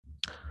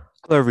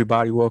Hello,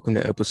 everybody. Welcome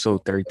to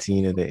episode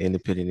 13 of the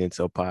Independent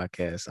Intel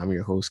Podcast. I'm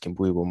your host,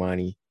 Kimbui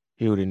Wamani,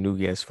 here with a new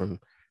guest from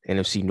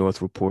NFC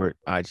North Report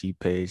IG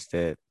page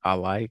that I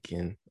like.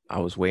 And I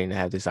was waiting to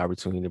have this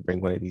opportunity to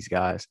bring one of these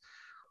guys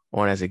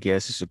on as a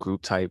guest. It's a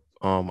group type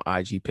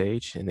IG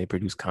page, and they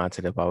produce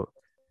content about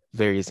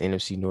various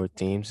NFC North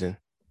teams. And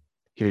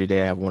here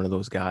today, I have one of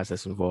those guys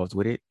that's involved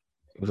with it.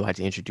 Would you like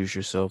to introduce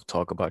yourself,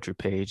 talk about your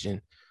page, and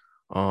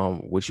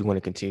what you want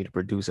to continue to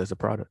produce as a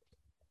product?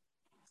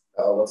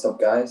 What's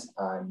up, guys?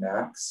 I'm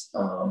Max.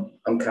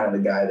 I'm kind of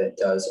the guy that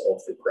does all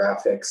of the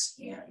graphics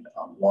and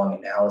long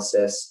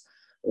analysis,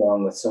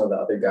 along with some of the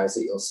other guys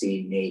that you'll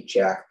see: Nate,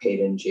 Jack,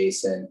 Peyton,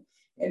 Jason,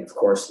 and of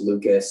course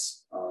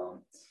Lucas.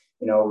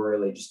 We're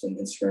really just an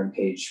Instagram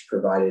page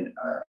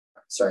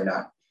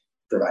not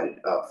provided,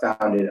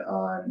 founded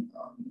on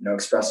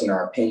expressing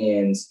our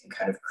opinions and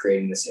kind of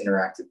creating this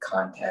interactive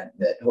content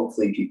that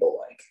hopefully people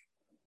like.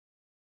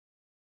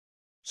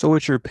 So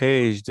with your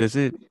page,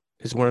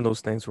 is one of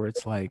those things where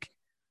it's like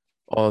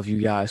all of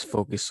you guys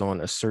focus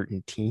on a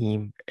certain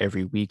team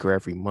every week or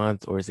every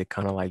month, or is it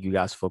kind of like you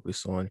guys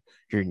focus on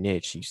your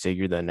niche? You say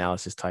you're the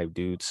analysis type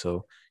dude,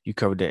 so you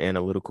cover the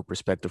analytical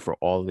perspective for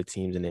all of the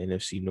teams in the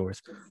NFC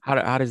North.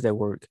 How does that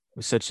work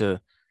with such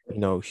a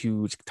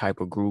huge type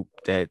of group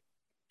that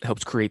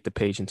helps create the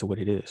page into what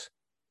it is?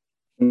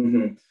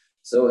 Mm-hmm.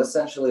 So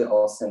essentially,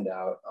 I'll send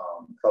out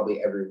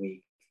probably every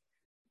week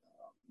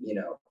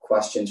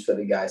questions for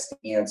the guys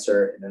to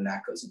answer, and then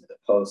that goes into the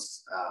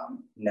posts.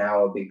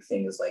 Now a big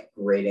thing is like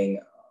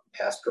grading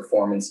past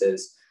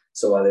performances.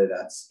 So whether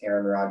that's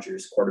Aaron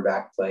Rodgers'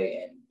 quarterback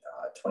play in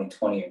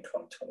 2020 and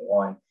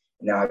 2021,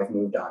 now I've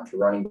moved on to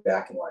running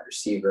back and wide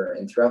receiver.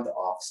 And throughout the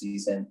off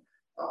season,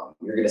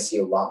 you're going to see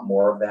a lot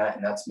more of that,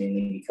 and that's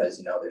mainly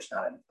because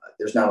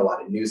there's not a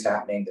lot of news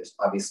happening. There's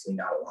obviously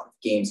not a lot of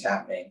games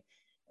happening,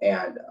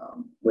 and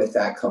with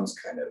that comes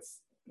kind of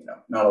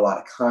not a lot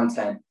of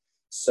content.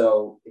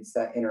 So it's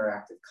that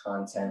interactive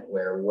content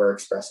where we're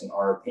expressing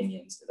our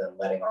opinions and then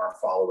letting our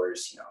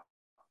followers,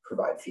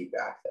 provide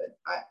feedback that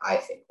I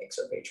think makes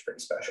our page pretty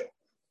special.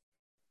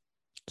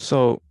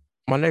 So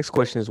my next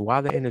question is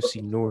why the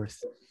NFC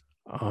North?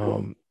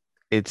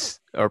 It's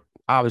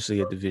obviously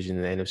a division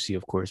in the NFC,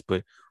 of course,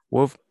 but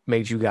what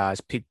made you guys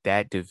pick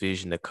that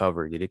division to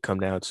cover? Did it come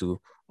down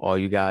to all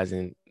you guys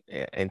in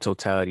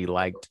totality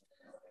liked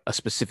a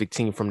specific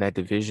team from that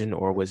division,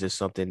 or was it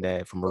something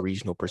that, from a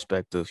regional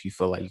perspective, you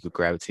feel like you could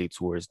gravitate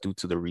towards due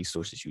to the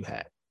resources you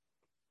had?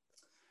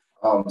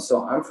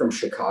 So I'm from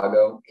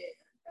Chicago,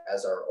 and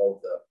as are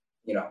all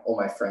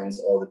my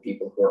friends, all the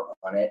people who are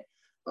on it.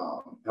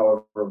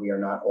 However, we are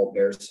not all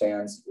Bears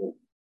fans.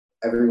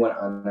 Everyone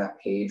on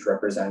that page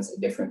represents a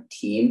different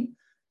team,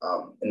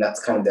 and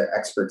that's kind of their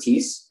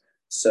expertise.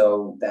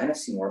 So the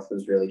NFC North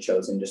was really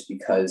chosen just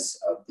because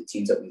of the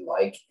teams that we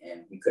like,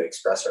 and we could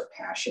express our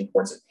passion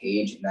towards a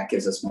page, and that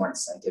gives us more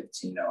incentive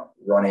to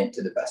run it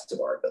to the best of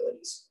our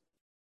abilities.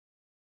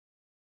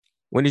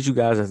 When did you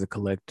guys, as a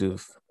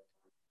collective,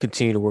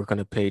 continue to work on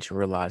the page and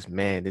realize,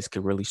 man, this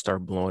could really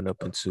start blowing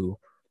up into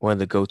one of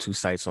the go-to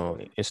sites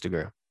on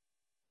Instagram?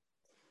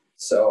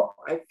 So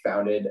I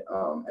founded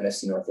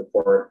NFC North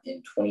Report in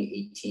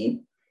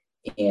 2018,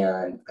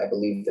 and I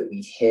believe that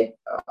we hit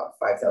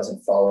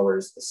 5,000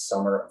 followers the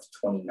summer of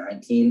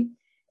 2019.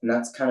 And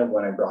that's kind of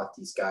when I brought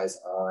these guys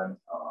on,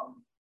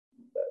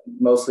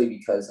 mostly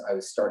because I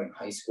was starting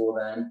high school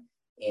then,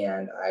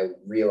 and I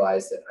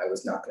realized that I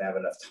was not going to have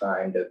enough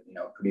time to,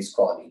 produce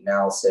quality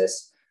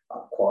analysis,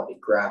 quality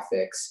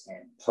graphics,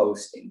 and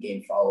post and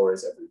gain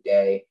followers every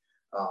day,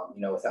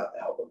 without the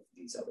help of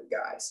these other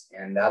guys.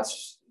 And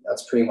that's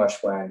pretty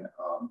much when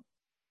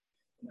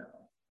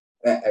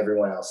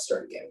everyone else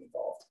started getting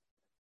involved.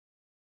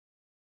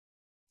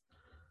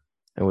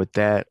 And with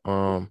that,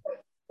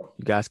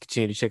 you guys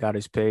continue to check out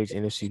his page,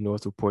 NFC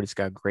North Report. It's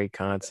got great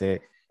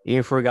content.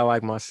 Even for a guy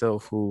like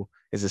myself who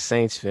is a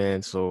Saints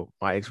fan, so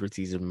my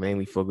expertise is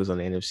mainly focused on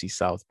the NFC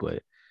South,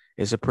 but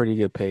it's a pretty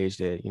good page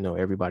that,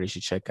 everybody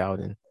should check out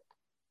and,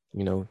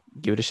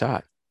 give it a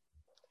shot.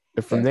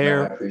 And from Thanks, man. I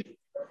there, appreciate it.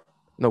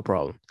 no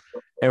problem.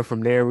 And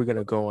from there, we're going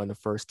to go on the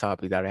first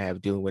topic that I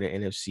have dealing with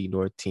an NFC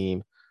North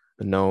team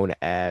known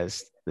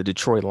as the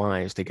Detroit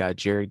Lions. They got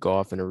Jared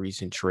Goff in a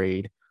recent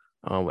trade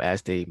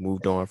as they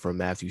moved on from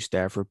Matthew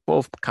Stafford.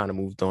 Both kind of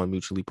moved on,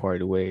 mutually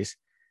parted ways.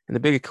 And the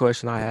biggest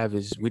question I have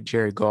is, with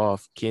Jared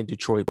Goff, can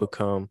Detroit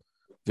become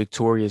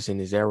victorious in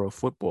his era of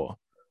football?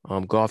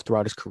 Goff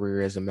throughout his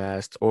career has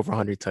amassed over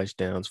 100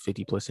 touchdowns,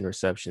 50 plus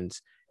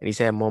interceptions, and he's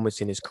had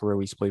moments in his career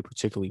where he's played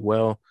particularly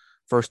well.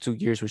 First 2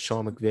 years with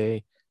Sean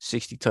McVay,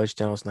 60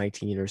 touchdowns,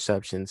 19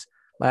 interceptions.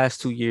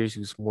 Last 2 years, he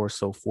was more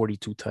so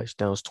 42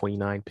 touchdowns,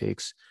 29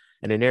 picks.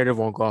 And the narrative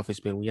on Goff has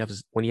been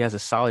when he has a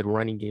solid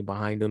running game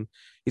behind him,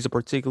 he's a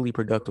particularly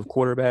productive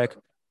quarterback.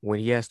 When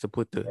he has to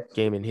put the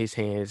game in his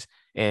hands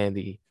and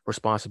the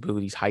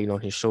responsibilities heighten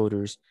on his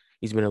shoulders,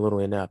 he's been a little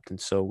inept. And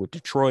so with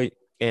Detroit,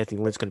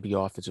 Anthony Lynn's going to be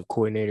offensive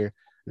coordinator.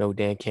 No,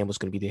 Dan Campbell's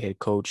going to be the head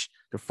coach.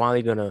 They're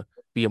finally going to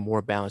be a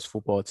more balanced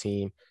football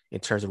team in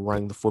terms of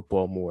running the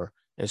football more.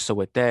 And so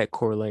with that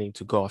correlating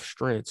to Goff's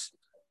strengths,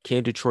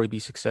 Can Detroit be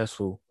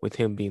successful with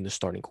him being the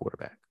starting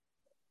quarterback?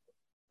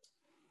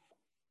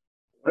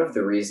 One of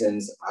the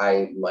reasons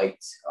I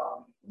liked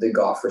the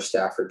Goff for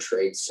Stafford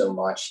trade so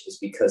much is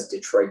because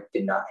Detroit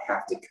did not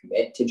have to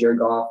commit to Jared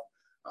Goff.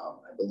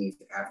 I believe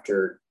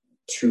after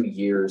 2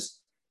 years,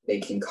 they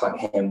can cut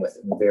him with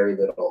very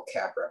little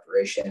cap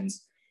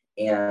reparations.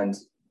 And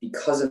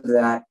because of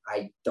that,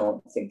 I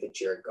don't think that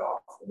Jared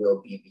Goff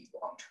will be the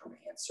long-term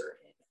answer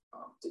in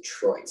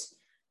Detroit.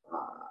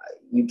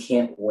 You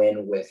can't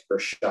win with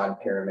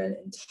Rashad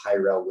Perriman and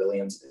Tyrell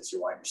Williams as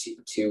your wide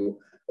receiver too,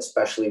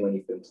 especially when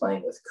you've been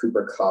playing with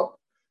Cooper Kupp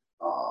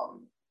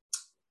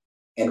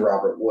and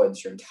Robert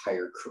Woods your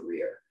entire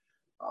career.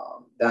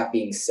 That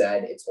being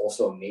said, it's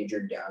also a major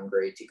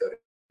downgrade to go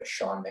to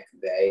Sean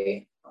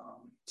McVay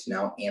to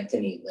now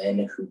Anthony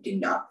Lynn, who did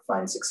not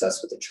find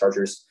success with the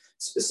Chargers,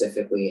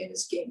 specifically in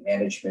his game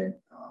management.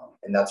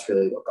 And that's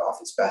really what Goff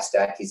is best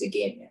at. He's a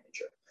game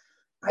manager.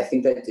 I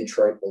think that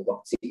Detroit will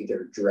look to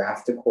either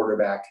draft a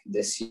quarterback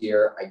this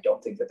year. I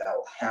don't think that that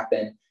will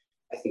happen.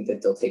 I think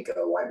that they'll take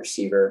a wide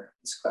receiver.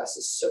 This class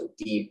is so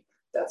deep.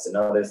 That's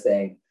another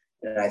thing.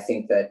 And I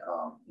think that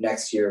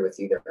next year with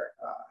either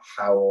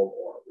Howell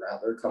or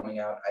Rattler coming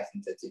out, I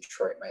think that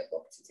Detroit might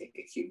look to take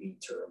a QB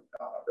to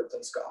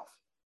replace Goff.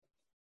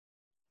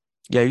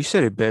 Yeah, you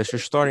said it best. You're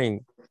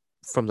starting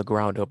from the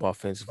ground up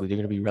offensively. They're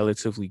going to be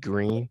relatively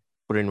green,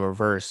 but in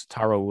reverse,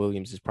 Tyrell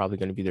Williams is probably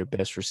going to be their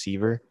best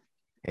receiver,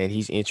 and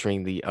he's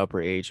entering the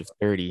upper age of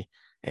 30,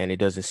 and it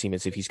doesn't seem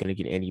as if he's going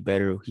to get any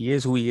better. He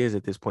is who he is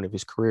at this point of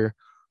his career.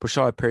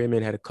 Rashad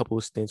Perriman had a couple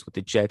of stints with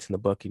the Jets and the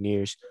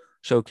Buccaneers,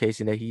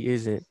 showcasing that he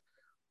isn't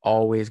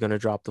always going to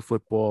drop the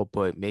football,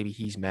 but maybe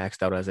he's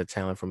maxed out as a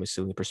talent from a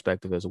ceiling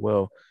perspective as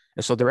well.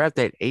 And so they're at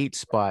that 8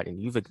 spot,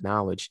 and you've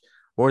acknowledged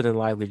more than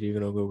likely they're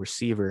going to go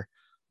receiver,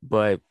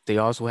 but they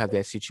also have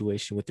that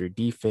situation with their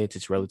defense.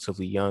 It's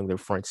relatively young. Their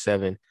front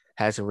seven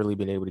hasn't really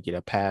been able to get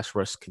a pass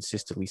rush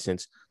consistently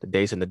since the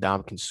days of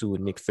Ndamukong Suh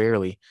and Nick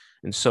Fairley.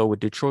 And so with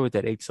Detroit, with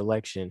that 8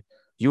 selection,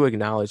 you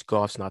acknowledge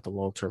Goff's not the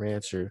long-term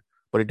answer,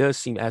 but it does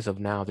seem as of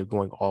now they're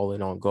going all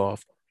in on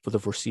Goff for the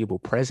foreseeable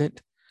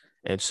present.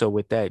 And so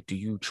with that, do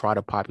you try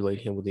to populate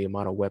him with the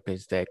amount of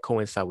weapons that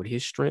coincide with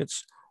his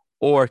strengths,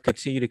 or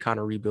continue to kind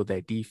of rebuild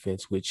that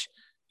defense, which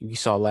we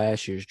saw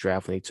last year's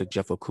draft when they took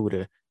Jeff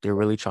Okudah? They're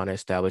really trying to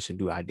establish a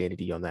new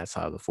identity on that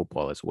side of the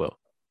football as well.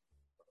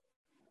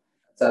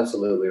 That's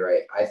absolutely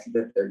right. I think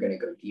that they're going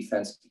to go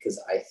defense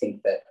because I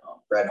think that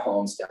Brett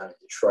Holmes down in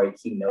Detroit,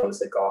 he knows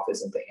that Goff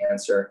isn't the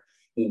answer.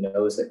 He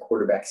knows that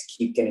quarterbacks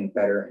keep getting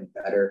better and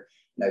better.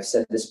 And I've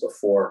said this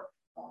before,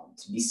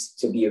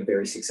 to be a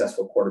very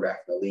successful quarterback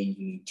in the league,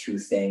 you need 2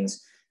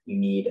 things. You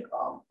need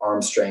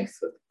arm strength,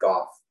 that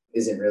Goff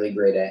isn't really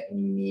great at,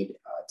 and you need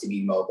to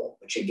be mobile,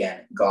 which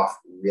again, Goff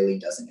really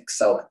doesn't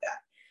excel at that.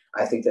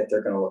 I think that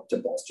they're going to look to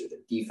bolster their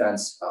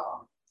defense.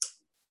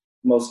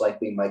 Most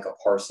likely Micah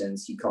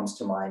Parsons. He comes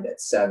to mind at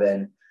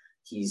 7.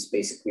 He's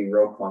basically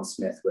Roquan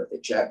Smith with a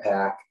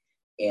jetpack,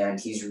 and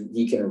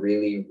he can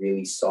really,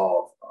 really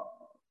solve,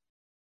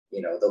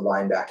 the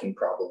linebacking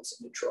problems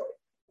in Detroit.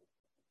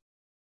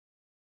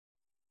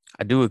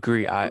 I do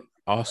agree. I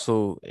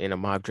also, in a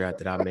mock draft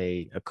that I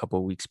made a couple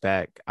of weeks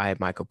back, I had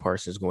Michael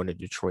Parsons going to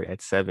Detroit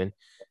at 7,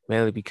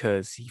 mainly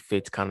because he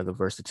fits kind of the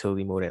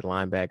versatility mode at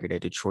linebacker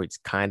that Detroit's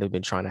kind of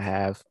been trying to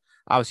have.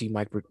 Obviously,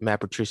 Matt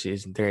Patricia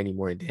isn't there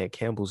anymore, and Dan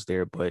Campbell's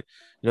there, but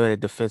that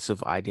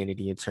defensive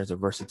identity in terms of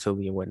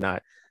versatility and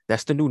whatnot,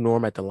 that's the new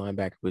norm at the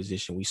linebacker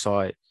position. We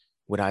saw it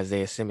with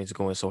Isaiah Simmons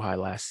going so high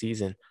last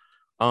season.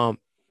 Um,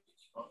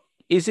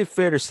 is it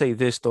fair to say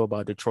this, though,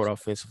 about Detroit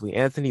offensively?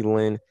 Anthony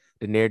Lynn,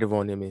 the narrative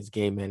on him is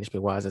game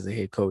management wise as a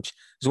head coach,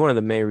 is one of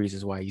the main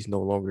reasons why he's no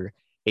longer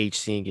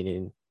HCing it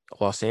in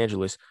Los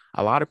Angeles.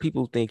 A lot of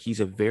people think he's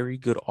a very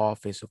good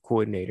offensive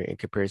coordinator in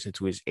comparison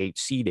to his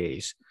HC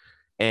days.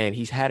 And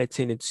he's had a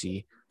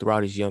tendency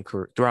throughout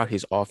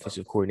his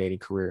offensive coordinating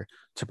career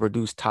to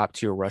produce top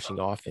tier rushing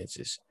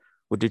offenses.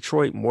 With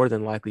Detroit more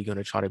than likely going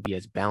to try to be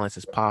as balanced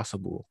as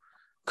possible,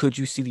 could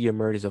you see the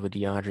emergence of a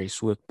DeAndre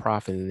Swift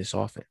prophet in this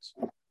offense?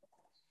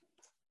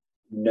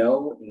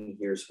 No, and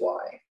here's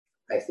why.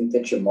 I think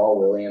that Jamal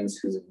Williams,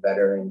 who's a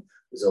veteran,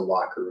 who's a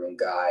locker room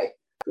guy,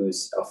 who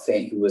was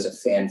a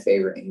fan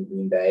favorite in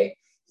Green Bay,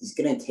 he's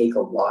going to take a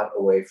lot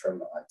away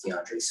from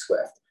DeAndre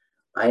Swift.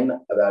 I'm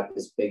about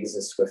as big as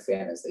a Swift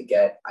fan as they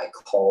get. I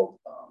called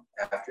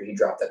after he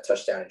dropped that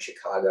touchdown in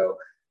Chicago.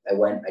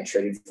 I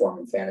traded for him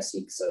in fantasy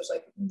because I was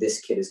like, this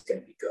kid is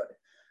going to be good.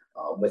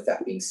 With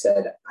that being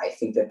said, I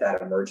think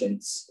that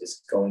emergence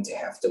is going to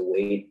have to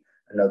wait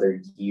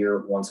another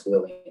year once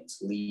Williams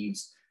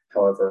leaves.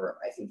 However,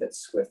 I think that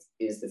Swift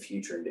is the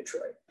future in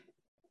Detroit.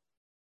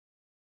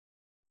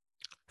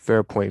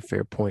 Fair point,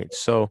 fair point.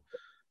 So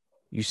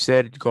you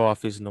said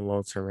Goff isn't a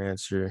long-term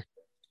answer.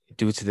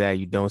 Due to that,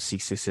 you don't see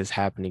success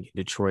happening in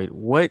Detroit.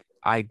 What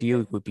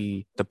ideally would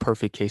be the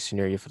perfect case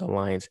scenario for the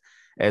Lions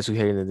as we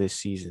head into this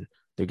season?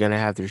 They're going to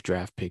have their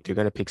draft pick. They're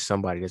going to pick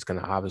somebody that's going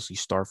to obviously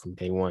start from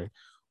day one.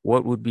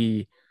 What would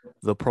be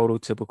the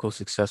prototypical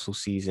successful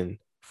season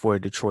for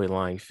a Detroit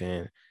Lion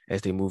fan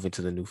as they move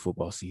into the new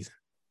football season?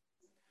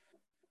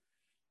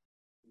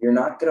 you're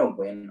not going to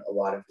win a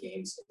lot of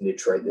games in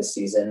Detroit this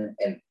season.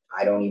 And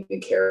I don't even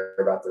care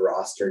about the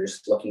roster.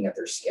 Just looking at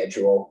their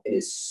schedule, it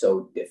is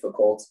so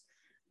difficult.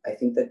 I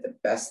think that the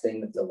best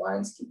thing that the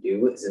Lions can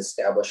do is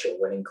establish a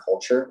winning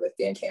culture with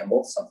Dan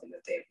Campbell, something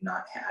that they have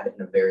not had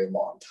in a very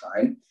long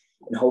time.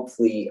 And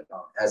hopefully,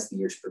 as the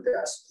years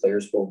progress,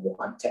 players will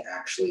want to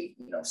actually,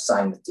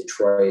 sign with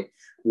Detroit.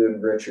 We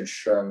had Richard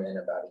Sherman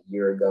about a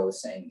year ago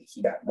saying that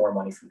he got more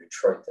money from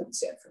Detroit than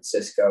San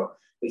Francisco,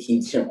 but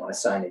he didn't want to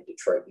sign in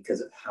Detroit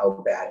because of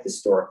how bad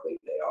historically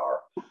they are.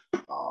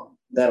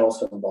 That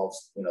also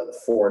involves, the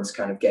Fords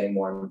kind of getting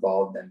more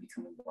involved and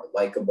becoming more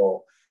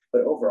likable.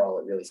 But overall,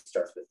 it really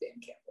starts with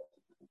Dan Campbell.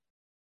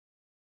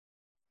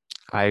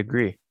 I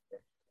agree.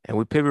 And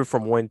we pivot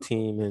from one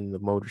team in the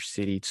Motor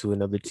City to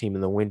another team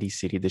in the Windy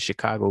City, the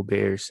Chicago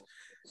Bears.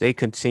 They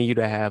continue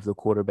to have the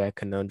quarterback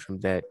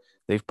conundrum that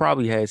they've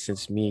probably had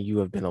since me and you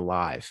have been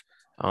alive.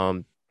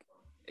 Um,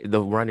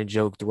 the running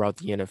joke throughout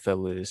the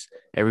NFL is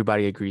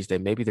everybody agrees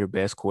that maybe their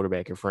best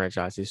quarterback in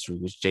franchise history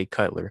was Jay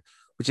Cutler,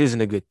 which isn't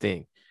a good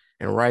thing.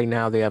 And right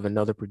now they have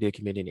another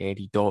predicament in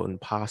Andy Dalton,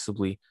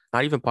 possibly,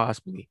 not even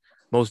possibly,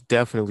 most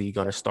definitely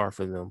going to start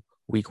for them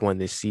week one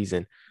this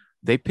season.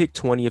 They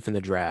picked 20th in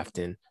the draft,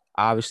 and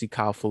obviously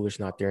Kyle Fuller's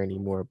not there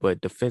anymore,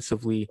 but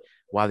defensively,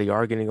 while they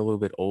are getting a little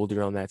bit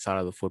older on that side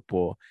of the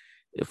football,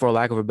 for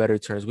lack of a better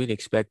terms, we'd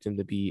expect them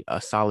to be a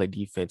solid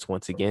defense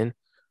once again.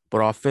 But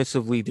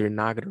offensively, they're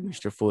not going to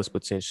reach their fullest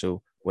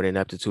potential with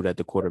ineptitude at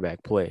the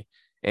quarterback play.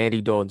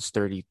 Andy Dalton's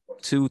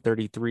 32,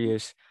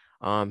 33-ish.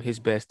 His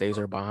best days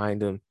are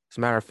behind him. As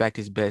a matter of fact,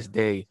 his best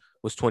day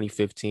was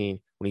 2015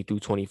 when he threw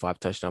 25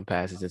 touchdown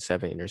passes and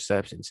 7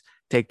 interceptions.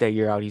 Take that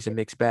year out, he's a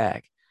mixed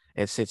bag.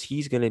 And since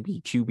he's going to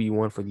be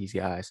QB1 for these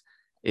guys,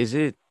 is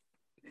it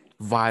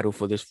vital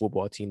for this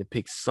football team to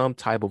pick some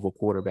type of a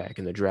quarterback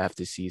in the draft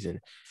this season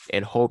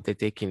and hope that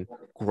they can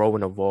grow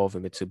and evolve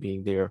him into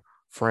being their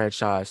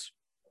franchise,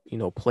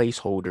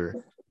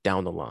 placeholder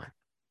down the line?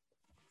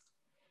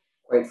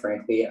 Quite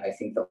frankly, I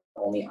think the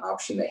only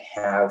option they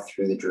have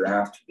through the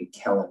draft would be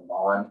Kellen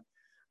Mond.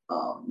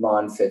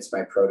 Mond fits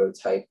my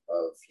prototype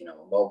of,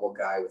 a mobile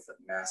guy with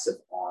a massive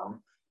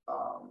arm.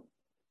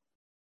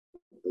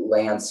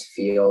 Lance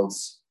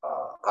Fields,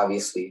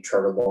 obviously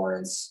Trevor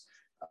Lawrence,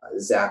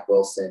 Zach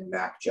Wilson,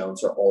 Mac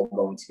Jones are all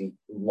going to be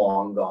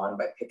long gone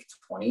by pick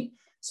 20.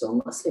 So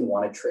unless they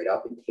want to trade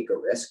up and take a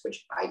risk,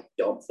 which I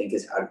don't think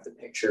is out of the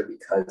picture,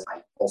 because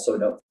I also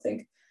don't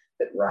think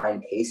that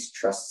Ryan Pace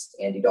trusts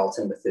Andy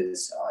Dalton with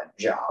his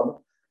job,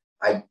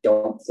 I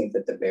don't think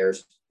that the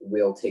Bears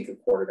will take a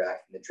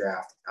quarterback in the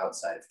draft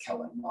outside of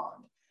Kellen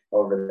Mond.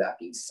 However, that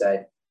being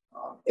said,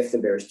 if the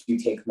Bears do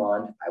take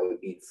Mond, I would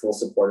be in full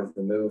support of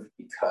the move,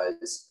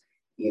 because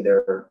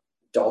either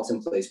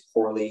Dalton plays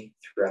poorly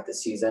throughout the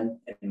season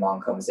and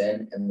Mond comes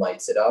in and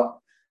lights it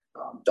up.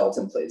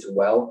 Dalton plays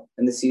well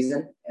in the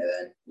season, and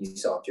then you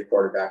solved your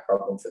quarterback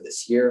problem for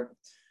this year.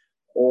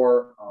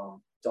 Or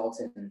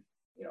Dalton,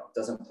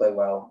 doesn't play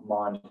well,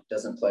 Mond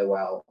doesn't play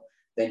well,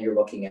 then you're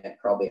looking at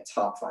probably a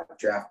top 5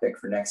 draft pick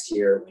for next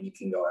year when you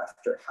can go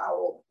after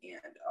Howell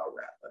and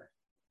Rattler.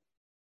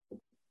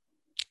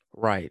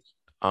 Right.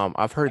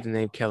 I've heard the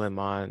name Kellen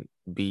Mond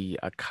be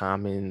a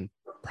common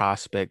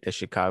prospect that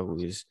Chicago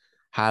is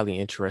highly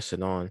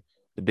interested on.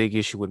 The big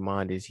issue with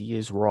Mond is he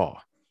is raw.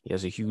 He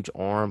has a huge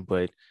arm,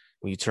 but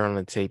when you turn on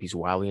the tape, he's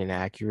wildly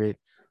inaccurate.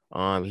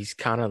 He's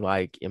kind of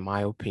like, in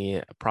my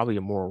opinion, probably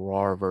a more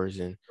raw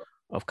version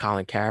of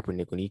Colin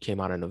Kaepernick when he came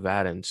out of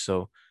Nevada. And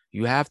so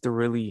you have to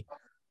really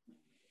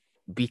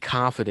be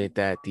confident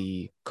that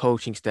the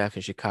coaching staff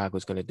in Chicago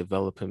is going to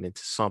develop him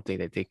into something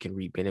that they can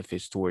reap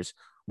benefits towards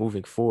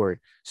moving forward.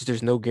 So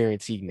there's no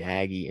guarantee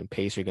Nagy and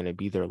Pace are going to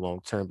be there long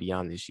term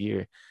beyond this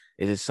year.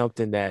 Is it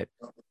something that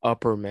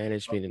upper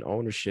management and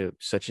ownership,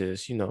 such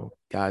as,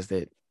 guys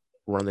that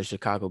run the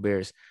Chicago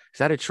Bears, is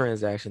that a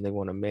transaction they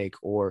want to make?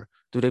 Or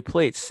do they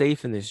play it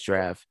safe in this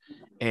draft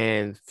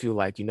and feel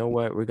like, you know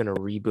what, we're going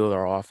to rebuild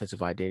our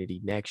offensive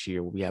identity next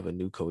year when we have a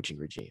new coaching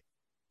regime?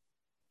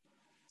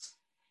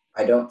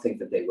 I don't think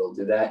that they will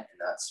do that, and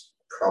that's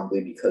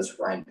probably because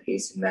Ryan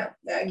Pace and Matt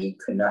Nagy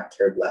could not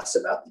care less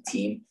about the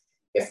team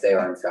if they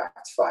are in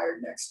fact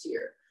fired next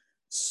year.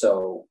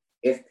 So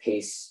if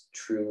Pace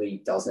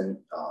truly doesn't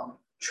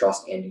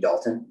trust Andy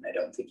Dalton, and I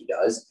don't think he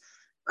does,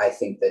 I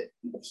think that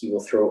he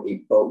will throw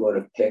a boatload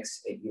of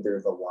picks at either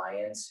the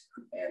Lions,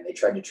 and they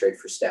tried to trade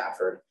for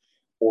Stafford,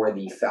 or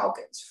the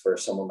Falcons for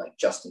someone like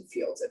Justin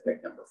Fields at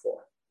pick number 4.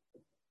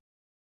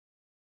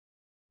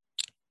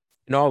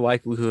 In all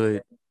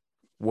likelihood,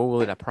 what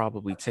will it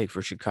probably take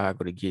for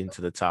Chicago to get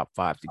into the top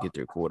 5 to get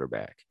their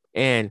quarterback?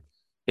 And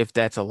if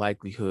that's a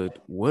likelihood,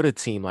 would a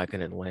team like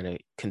an Atlanta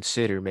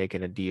consider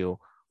making a deal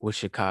with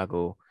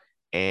Chicago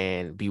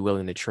and be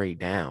willing to trade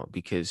down?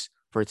 Because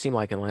for a team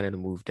like Atlanta to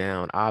move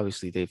down,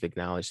 obviously they've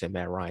acknowledged that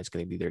Matt Ryan's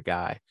going to be their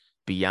guy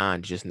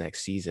beyond just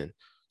next season.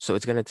 So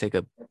it's going to take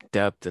a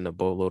depth and a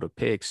boatload of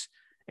picks.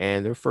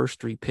 And their first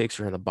 3 picks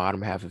are in the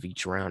bottom half of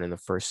each round in the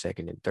first,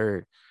 second, and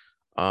third.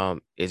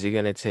 Is it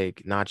going to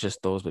take not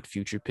just those, but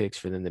future picks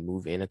for them to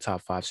move in a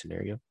top 5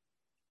 scenario?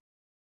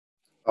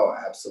 Oh,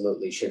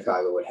 absolutely.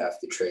 Chicago would have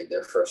to trade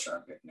their first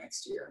round pick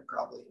next year and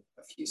probably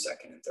a few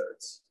second and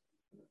thirds.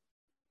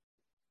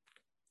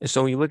 And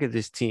so when you look at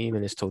this team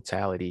in its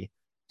totality,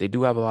 they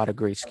do have a lot of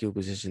great skill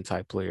position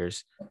type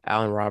players.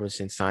 Allen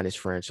Robinson signed his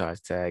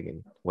franchise tag,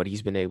 and what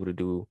he's been able to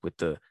do with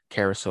the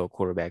carousel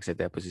quarterbacks at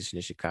that position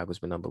in Chicago has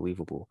been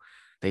unbelievable.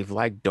 They've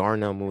liked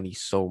Darnell Mooney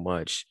so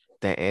much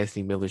that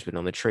Anthony Miller's been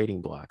on the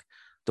trading block.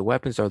 The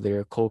weapons are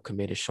there. Cole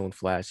Kmet has shown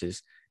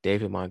flashes.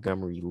 David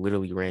Montgomery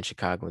literally ran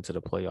Chicago into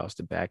the playoffs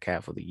the back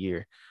half of the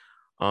year.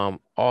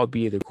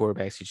 Albeit the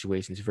quarterback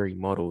situation is very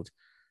muddled.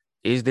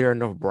 Is there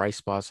enough bright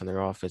spots on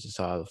their offensive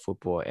side of the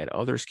football at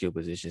other skill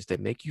positions that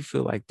make you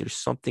feel like there's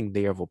something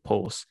there of a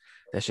pulse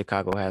that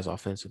Chicago has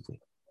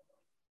offensively?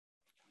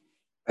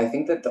 I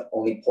think that the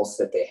only pulse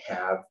that they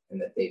have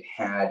and that they've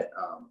had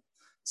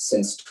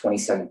since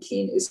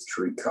 2017 is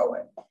Tariq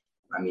Cohen.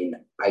 I mean,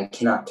 I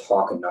cannot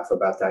talk enough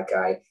about that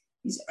guy.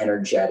 He's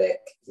energetic.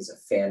 He's a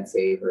fan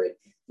favorite.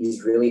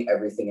 He's really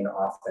everything an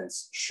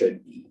offense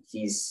should be.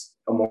 He's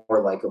a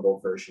more likable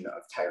version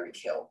of Tyreek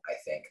Hill, I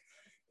think.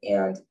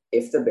 And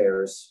if the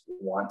Bears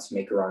want to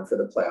make a run for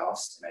the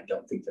playoffs, and I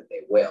don't think that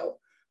they will,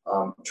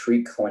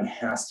 Tariq Cohen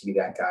has to be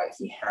that guy.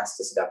 He has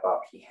to step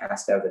up. He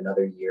has to have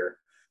another year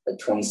like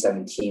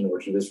 2017 where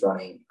he was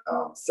running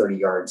 30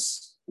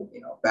 yards,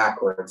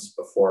 backwards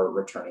before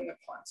returning a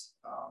punt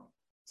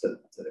to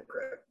the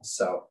grip.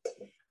 So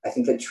I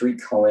think that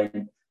Tariq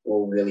Cohen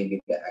will really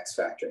be the X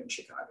factor in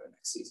Chicago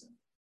next season.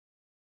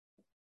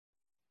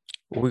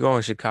 When we go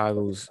on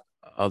Chicago's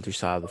other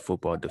side of the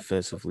football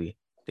defensively,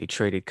 they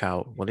traded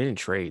Kyle. Well, they didn't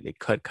trade. They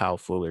cut Kyle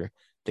Fuller.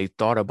 They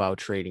thought about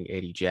trading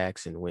Eddie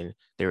Jackson when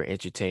they were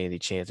entertaining the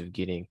chance of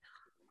getting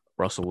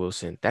Russell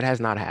Wilson. That has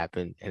not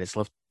happened, and it's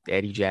left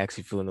Eddie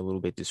Jackson feeling a little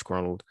bit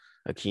disgruntled.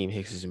 Akeem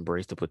Hicks has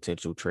embraced the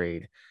potential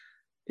trade.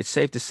 It's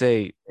safe to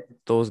say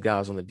those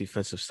guys on the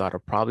defensive side are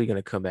probably going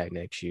to come back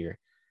next year.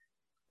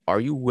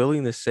 Are you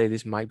willing to say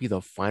this might be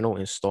the final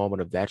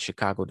installment of that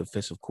Chicago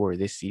defensive core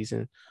this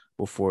season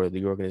before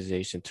the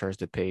organization turns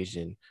the page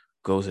and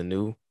goes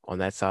anew on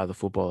that side of the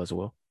football as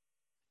well?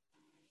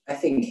 I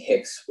think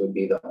Hicks would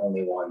be the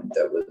only one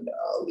that would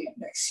leave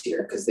next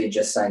year because they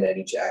just signed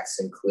Eddie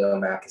Jackson. Khalil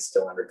Mack is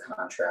still under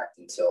contract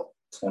until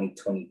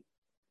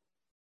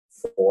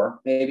 2024,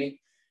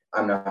 maybe.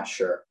 I'm not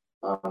sure.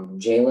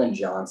 Jalen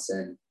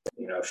Johnson,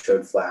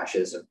 showed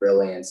flashes of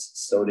brilliance.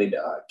 So did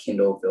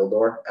Kindle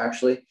Vildor,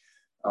 actually,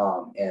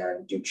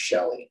 and Duke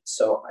Shelley.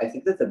 So I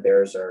think that the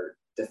Bears are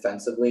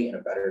defensively in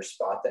a better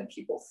spot than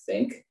people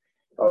think.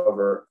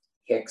 However,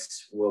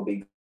 Hicks will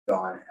be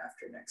gone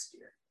after next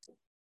year.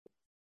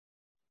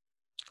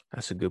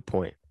 That's a good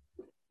point.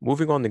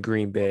 Moving on to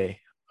Green Bay,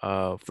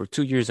 for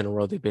 2 years in a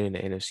row, they've been in the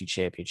NFC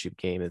Championship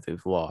game that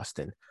they've lost.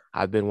 And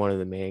I've been one of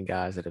the main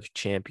guys that have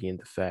championed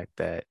the fact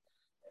that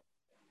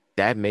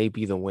that may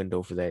be the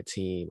window for that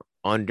team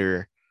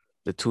under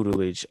the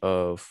tutelage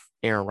of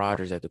Aaron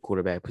Rodgers at the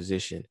quarterback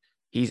position.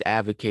 He's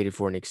advocated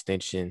for an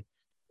extension.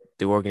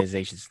 The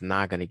organization's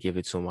not going to give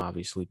it to him,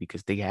 obviously,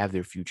 because they have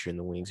their future in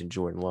the wings and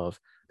Jordan Love.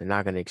 They're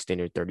not going to extend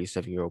their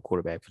 37-year-old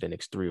quarterback for the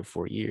next 3 or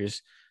 4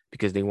 years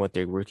because they want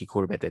their rookie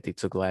quarterback that they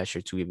took last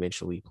year to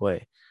eventually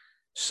play.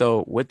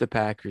 So with the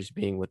Packers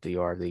being what they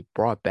are, they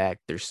brought back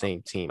their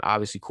same team.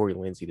 Obviously, Corey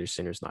Lindsey, their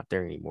center's not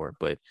there anymore,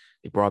 but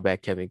they brought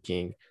back Kevin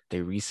King.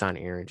 They re-signed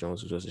Aaron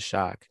Jones, which was a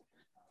shock.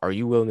 Are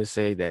you willing to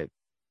say that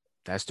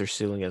that's their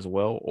ceiling as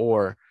well?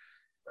 Or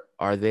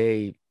are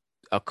they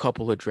a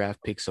couple of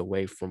draft picks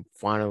away from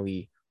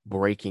finally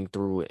breaking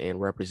through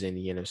and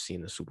representing the NFC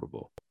in the Super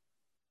Bowl?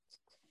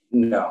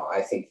 No,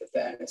 I think that the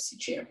NFC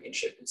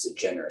Championship is a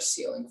generous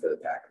ceiling for the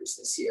Packers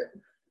this year.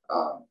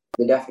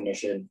 The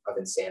definition of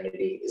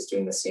insanity is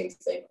doing the same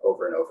thing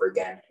over and over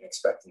again and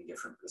expecting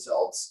different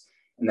results.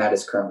 And that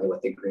is currently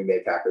what the Green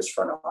Bay Packers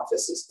front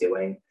office is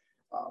doing.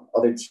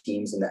 Other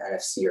teams in the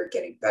NFC are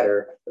getting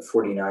better. The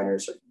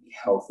 49ers are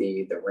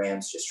healthy. The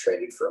Rams just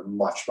traded for a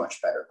much,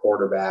 much better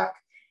quarterback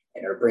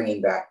and are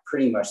bringing back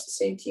pretty much the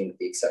same team with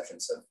the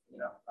exceptions of,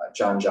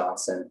 John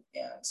Johnson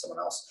and someone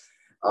else.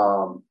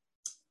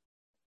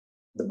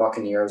 The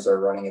Buccaneers are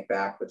running it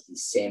back with the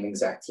same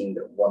exact team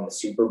that won the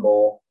Super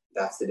Bowl.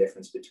 That's the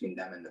difference between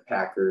them and the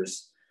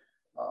Packers.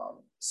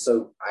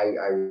 So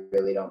I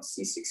really don't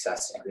see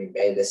success in Green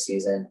Bay this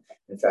season.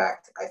 In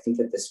fact, I think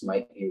that this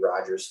might be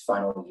Rodgers'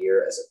 final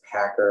year as a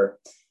Packer.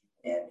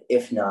 And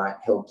if not,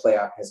 he'll play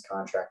out his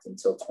contract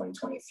until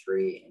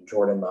 2023, and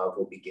Jordan Love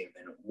will be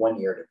given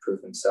 1 year to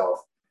prove himself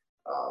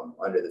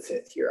under the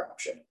 5th-year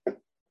option.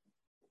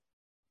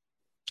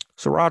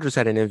 So Rodgers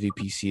had an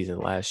MVP season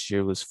last year.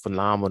 It was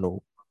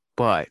phenomenal,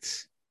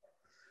 but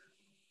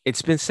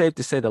it's been safe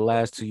to say the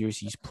last 2 years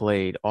he's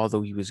played,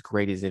 although he was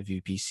great his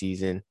MVP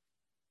season,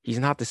 he's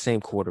not the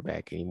same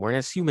quarterback anymore. And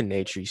that's human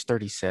nature. He's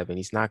 37.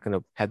 He's not going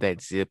to have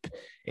that zip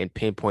and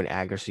pinpoint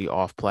accuracy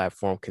off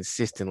platform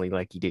consistently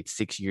like he did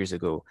 6 years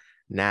ago.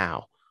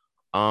 Now,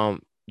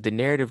 the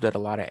narrative that a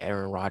lot of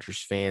Aaron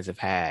Rodgers fans have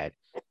had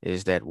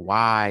is that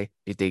why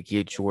did they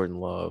get Jordan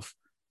Love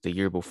the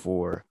year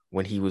before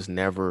when he was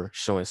never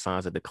showing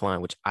signs of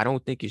decline, which I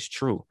don't think is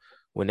true.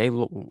 when they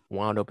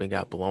wound up and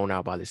got blown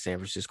out by the San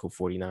Francisco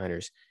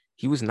 49ers,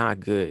 he was not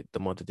good the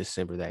month of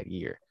December that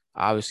year.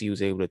 Obviously, he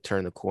was able to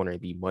turn the corner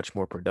and be much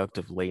more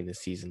productive late in the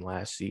season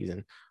last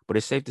season. But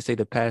it's safe to say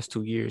the past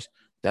 2 years,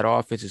 that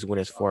offense is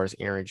went as far as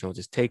Aaron Jones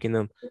has taken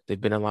them.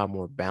 They've been a lot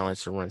more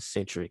balanced and run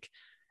centric.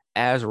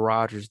 As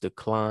Rodgers'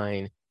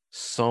 decline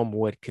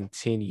somewhat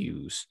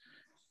continues,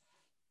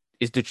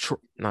 is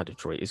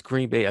is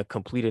Green Bay a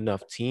complete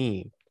enough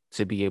team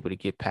to be able to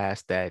get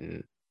past that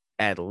and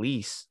at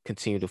least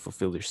continue to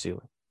fulfill their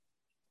ceiling?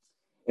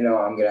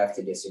 I'm going to have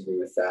to disagree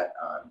with that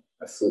on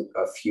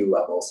a few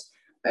levels.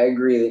 I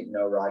agree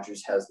that,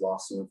 Rodgers has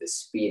lost some of his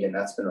speed, and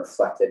that's been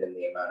reflected in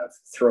the amount of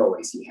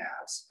throwaways he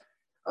has.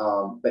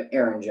 But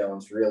Aaron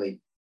Jones really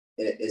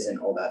isn't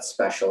all that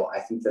special. I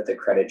think that the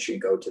credit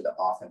should go to the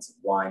offensive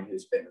line,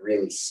 who's been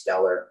really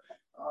stellar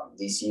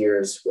these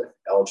years with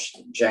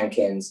Elgton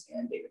Jenkins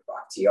and David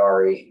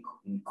Bakhtiari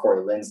and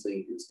Corey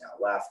Linsley, who's now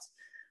left.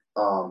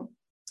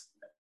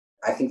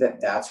 I think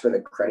that that's where the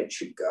credit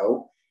should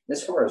go. And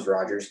as far as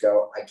Rodgers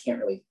go,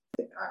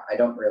 I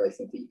don't really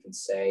think that you can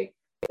say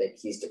that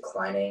he's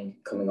declining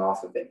coming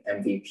off of an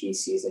MVP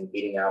season,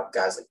 beating out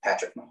guys like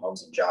Patrick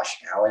Mahomes and Josh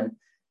Allen.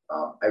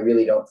 I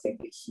really don't think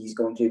that he's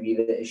going to be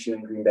the issue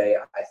in Green Bay.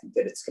 I think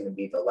that it's going to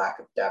be the lack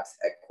of depth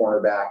at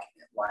cornerback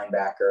and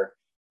linebacker,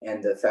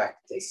 and the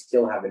fact that they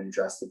still haven't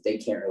addressed that they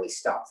can't really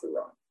stop the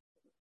run.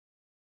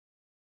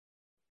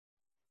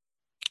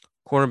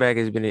 Cornerback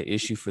has been an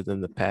issue for them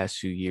the past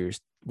few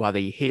years. While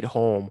they hit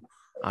home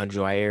on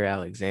Jair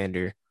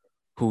Alexander,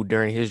 who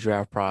during his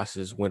draft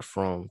process went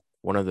from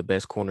one of the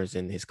best corners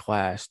in his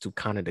class to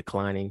kind of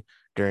declining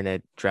during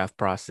that draft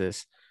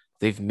process,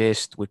 they've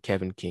missed with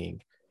Kevin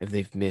King and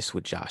they've missed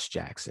with Josh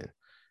Jackson.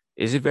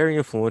 Is it very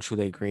influential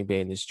that Green Bay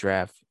in this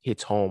draft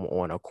hits home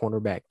on a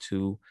cornerback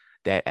too,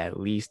 that at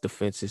least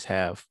defenses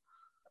have,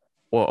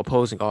 or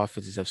opposing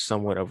offenses have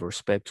somewhat of a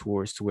respect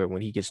towards, to where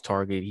when he gets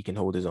targeted, he can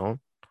hold his own?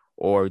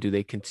 Or do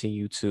they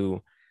continue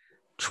to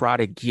try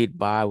to get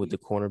by with the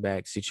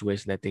cornerback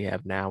situation that they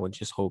have now and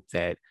just hope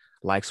that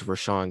likes of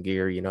Rashawn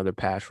Gary and other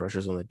pass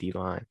rushers on the D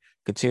line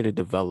continue to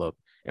develop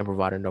and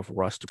provide enough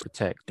rust to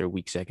protect their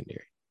weak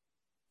secondary?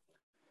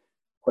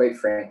 Quite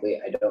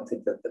frankly, I don't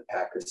think that the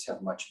Packers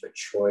have much of a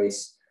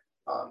choice.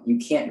 You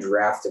can't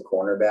draft a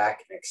cornerback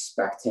and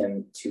expect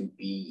him to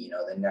be,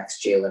 the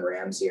next Jalen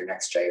Ramsey or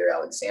next Jair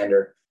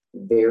Alexander.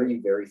 Very,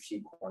 very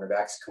few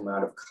cornerbacks come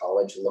out of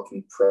college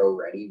looking pro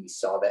ready. We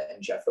saw that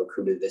in Jeff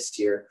Okudah this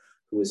year,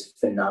 who was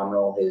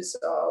phenomenal his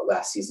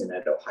last season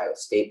at Ohio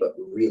State, but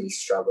really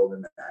struggled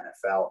in the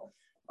NFL.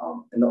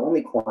 And the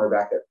only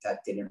cornerback that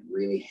didn't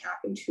really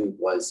happen to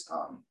was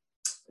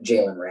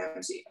Jalen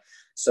Ramsey.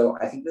 So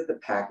I think that the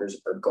Packers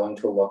are going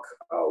to look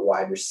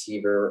wide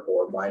receiver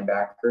or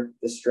linebacker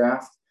this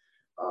draft.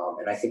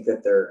 And I think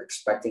that they're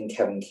expecting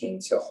Kevin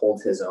King to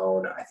hold his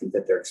own. I think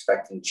that they're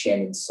expecting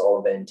Chandon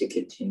Sullivan to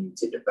continue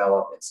to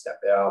develop and step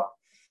it up.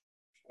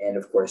 And,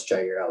 of course,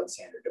 Jair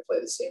Alexander to play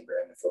the same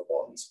brand of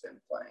football he's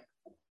been playing.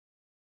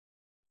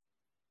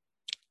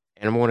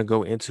 And I'm going to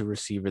go into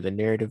receiver. The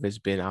narrative has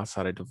been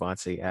outside of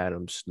Devontae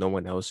Adams, no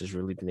one else has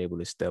really been able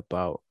to step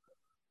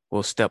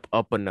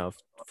up enough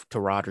to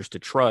Rodgers to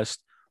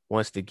trust.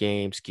 Once the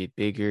games get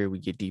bigger, we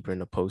get deeper in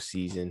the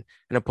postseason,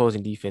 and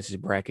opposing defenses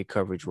bracket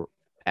coverage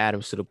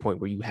Adams to the point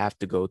where you have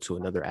to go to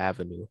another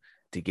avenue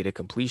to get a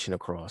completion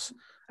across.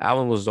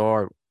 Allen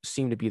Lazard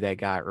seemed to be that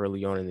guy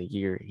early on in the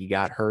year. He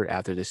got hurt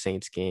after the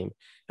Saints game,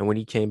 and when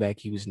he came back,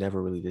 he was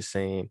never really the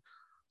same.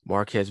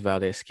 Marquez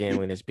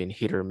Valdez-Scantling has been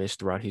hit or miss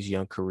throughout his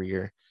young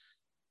career.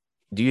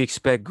 Do you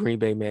expect Green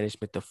Bay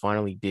management to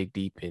finally dig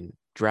deep and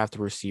draft a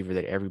receiver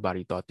that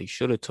everybody thought they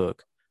should have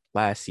took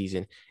last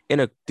season in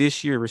a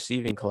this year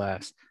receiving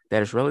class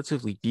that is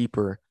relatively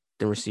deeper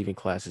than receiving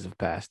classes of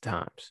past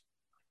times?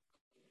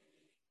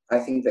 I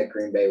think that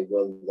Green Bay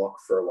will look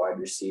for a wide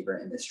receiver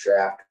in this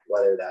draft,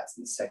 whether that's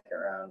in the second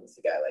round with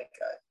a guy like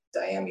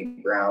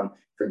Diami Brown,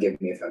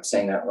 forgive me if I'm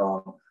saying that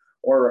wrong,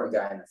 or a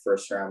guy in the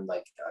first round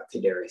like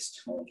Kadarius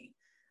Toney.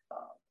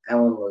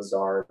 Allen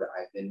Lazard,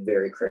 I've been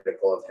very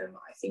critical of him.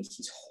 I think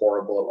he's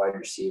horrible at wide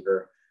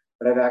receiver,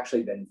 but I've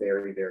actually been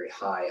very, very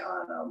high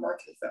on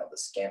Marquez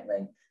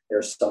Valdez-Scantling.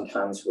 There's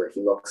sometimes where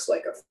he looks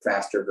like a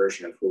faster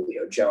version of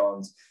Julio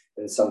Jones,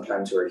 and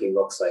sometimes where he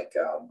looks like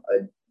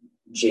a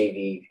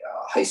JV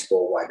high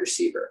school wide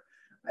receiver.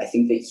 I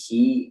think that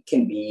he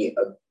can be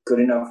a good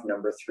enough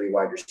number 3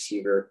 wide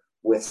receiver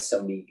with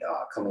somebody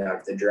coming out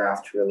of the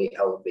draft to really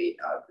elevate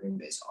Green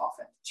Bay's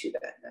offense to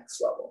that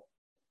next level.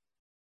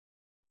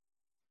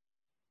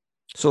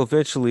 So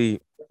eventually,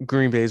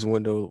 Green Bay's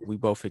window, we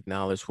both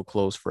acknowledge, will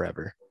close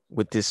forever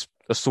with this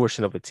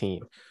assortion of a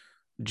team.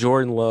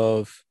 Jordan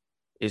Love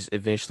is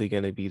eventually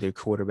going to be their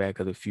quarterback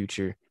of the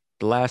future.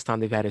 The last time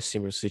they've had a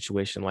similar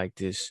situation like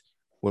this,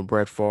 when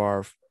Brett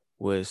Favre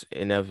was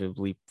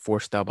inevitably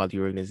forced out by the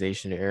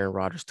organization and Aaron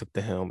Rodgers took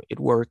the helm, it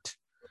worked.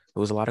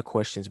 There was a lot of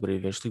questions, but it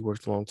eventually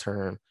worked long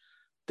term.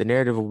 The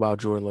narrative about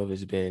Jordan Love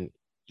has been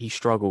he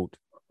struggled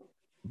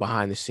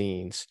behind the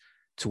scenes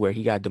to where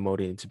he got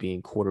demoted into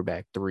being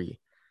quarterback 3.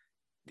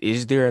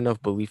 Is there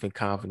enough belief and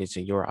confidence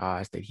in your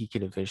eyes that he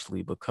can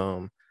eventually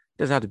become,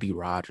 doesn't have to be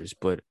Rodgers,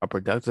 but a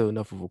productive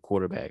enough of a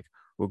quarterback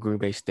where Green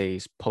Bay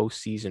stays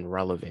postseason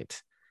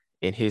relevant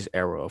in his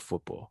era of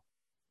football?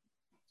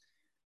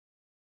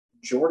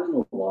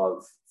 Jordan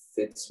Love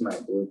fits my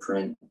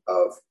blueprint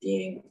of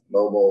being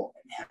mobile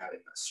and having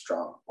a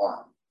strong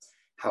arm.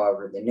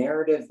 However, the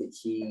narrative that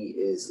he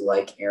is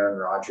like Aaron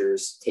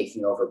Rodgers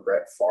taking over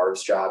Brett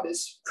Favre's job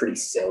is pretty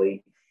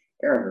silly.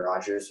 Aaron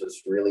Rodgers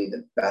was really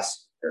the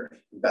best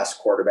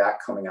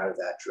quarterback coming out of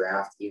that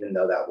draft, even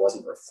though that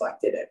wasn't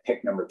reflected at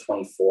pick number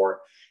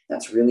 24.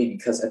 That's really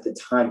because at the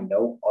time,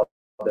 no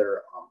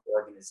other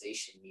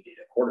organization needed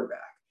a quarterback.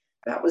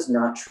 That was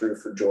not true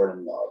for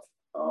Jordan Love.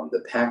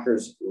 The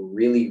Packers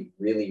really,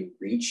 really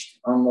reached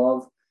on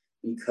Love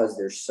because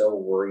they're so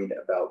worried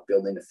about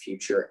building a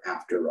future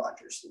after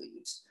Rodgers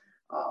leaves.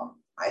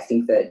 I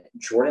think that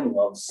Jordan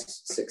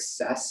Love's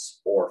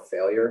success or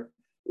failure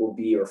will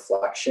be a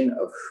reflection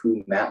of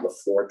who Matt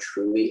LaFleur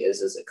truly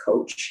is as a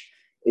coach.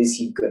 Is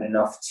he good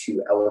enough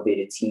to elevate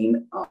a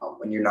team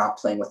when you're not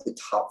playing with the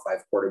top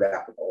 5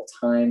 quarterback of all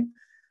time?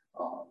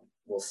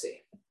 We'll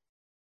see.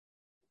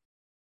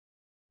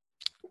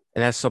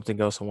 And that's something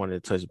else I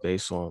wanted to touch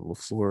base on.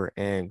 LaFleur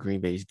and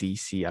Green Bay's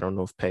DC. I don't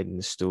know if Pettin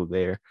is still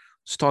there.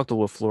 Let's talk to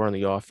LaFleur on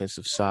the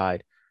offensive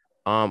side.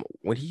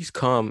 When he's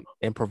come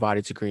and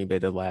provided to Green Bay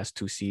the last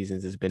 2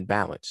 seasons, has been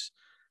balanced.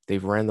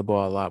 They've ran the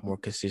ball a lot more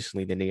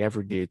consistently than they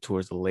ever did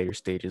towards the later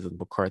stages of the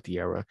McCarthy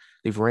era.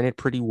 They've ran it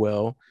pretty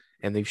well,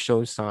 and they've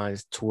shown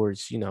signs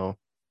towards, the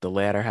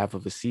latter half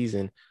of the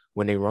season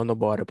when they run the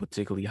ball at a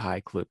particularly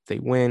high clip. They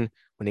win.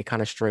 When they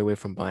kind of stray away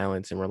from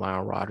balance and rely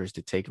on Rodgers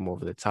to take him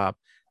over the top,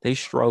 they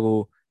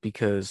struggle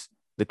because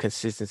the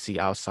consistency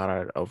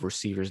outside of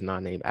receivers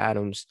not named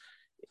Adams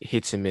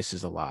hits and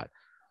misses a lot.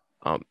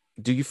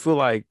 Do you feel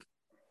like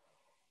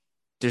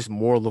there's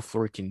more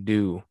LaFleur can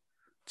do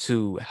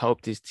to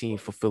help this team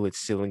fulfill its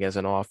ceiling as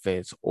an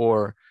offense,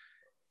 or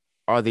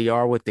are they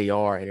what they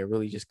are, and it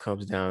really just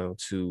comes down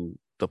to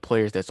the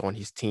players that's on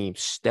his team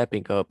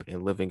stepping up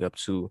and living up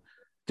to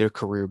their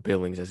career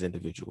billings as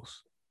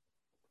individuals?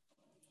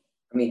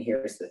 I mean,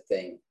 here's the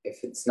thing.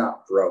 If it's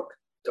not broke,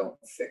 don't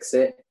fix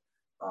it.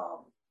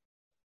 Um,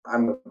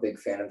 I'm a big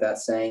fan of that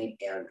saying.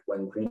 And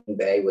when Green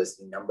Bay was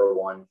the number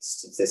 1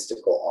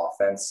 statistical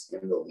offense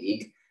in the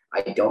league,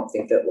 I don't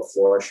think that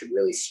LaFleur should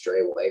really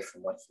stray away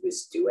from what he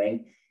was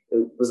doing.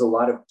 It was a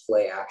lot of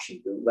play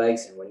action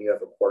bootlegs. And when you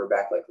have a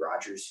quarterback like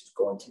Rodgers who's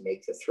going to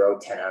make the throw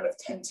 10 out of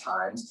 10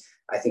 times,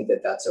 I think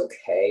that that's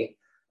okay.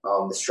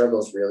 The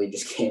struggles really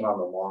just came on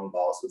the long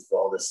balls with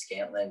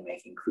Valdez-Scantling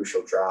making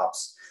crucial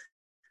drops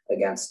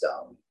against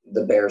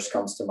the Bears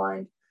comes to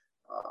mind.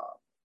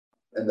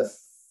 And the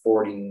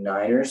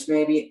 49ers,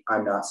 maybe.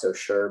 I'm not so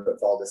sure,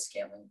 but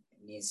Valdez-Scantling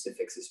needs to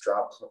fix his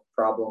drop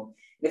problem.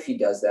 And if he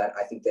does that,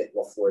 I think that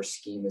LaFleur's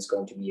scheme is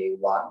going to be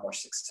a lot more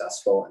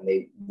successful, and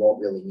they won't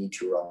really need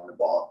to run the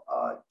ball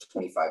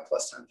 25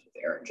 plus times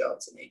with Aaron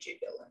Jones and A.J.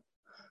 Dillon.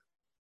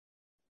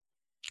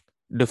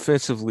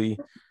 Defensively,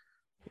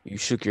 you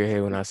shook your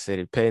head when I said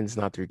it. Pettin's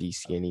not their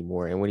DC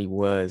anymore. And when he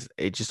was,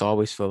 it just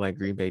always felt like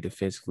Green Bay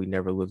defensively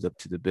never lived up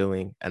to the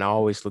billing. And I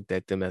always looked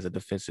at them as a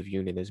defensive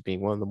unit as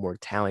being one of the more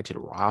talented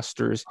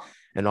rosters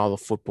in all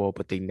of football,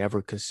 but they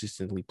never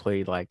consistently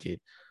played like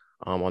it.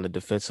 On the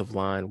defensive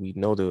line, we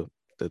know the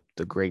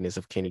greatness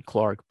of Kenny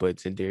Clark, but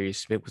Za'Darius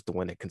Smith was the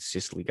one that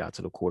consistently got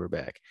to the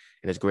quarterback.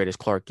 And as great as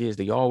Clark is,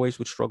 they always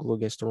would struggle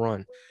against the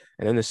run.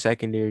 And then the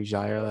secondary,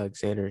 Jair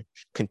Alexander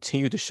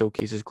continued to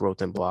showcase his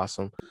growth and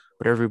blossom,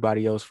 but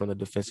everybody else from the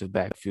defensive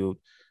backfield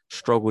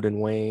struggled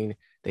and waned.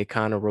 They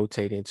kind of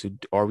rotate into,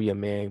 are we a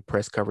man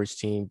press coverage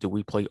team? Do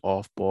we play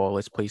off ball?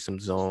 Let's play some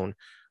zone.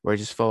 Where it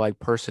just felt like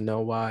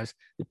personnel wise,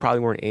 they probably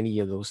weren't any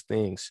of those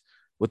things.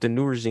 With the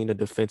new regime of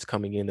defense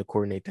coming in to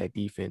coordinate that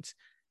defense,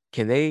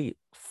 can they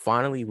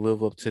finally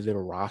live up to their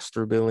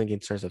roster billing in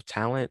terms of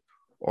talent,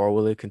 or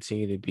will it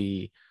continue to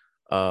be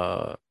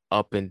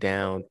up and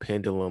down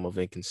pendulum of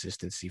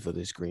inconsistency for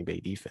this Green Bay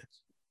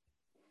defense?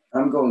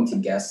 I'm going to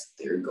guess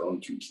they're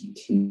going to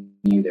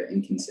continue their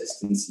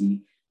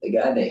inconsistency. The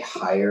guy they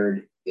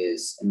hired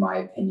is, in my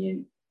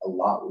opinion, a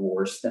lot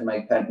worse than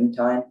Mike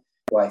Pettine,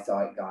 who I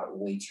thought got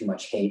way too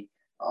much hate.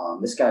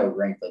 This guy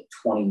ranked like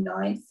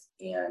 29th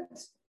and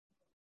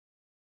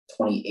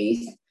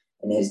 28th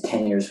in his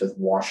tenures with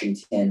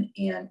Washington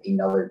and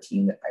another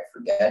team that I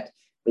forget.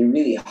 They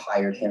really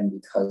hired him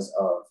because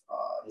of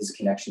his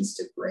connections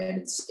to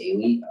Brandon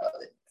Staley,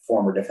 the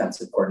former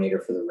defensive coordinator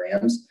for the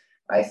Rams.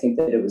 I think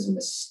that it was a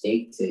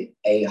mistake to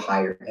A,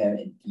 hire him,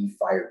 and B,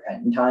 fire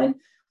Pentine,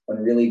 when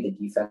really the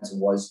defense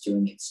was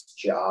doing its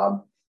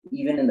job.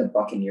 Even in the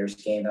Buccaneers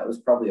game, that was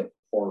probably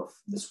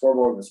the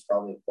scoreboard was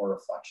probably a poor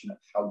reflection of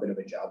how good of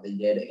a job they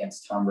did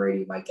against Tom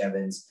Brady, Mike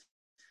Evans,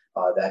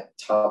 that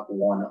top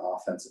 1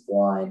 offensive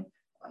line,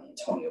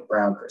 Antonio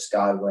Brown, Chris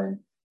Godwin.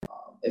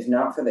 If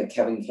not for the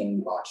Kevin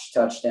King botched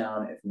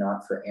touchdown, if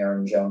not for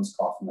Aaron Jones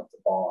coughing up the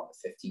ball on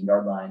the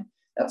 15-yard line,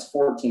 that's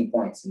 14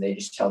 points, and they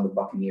just held the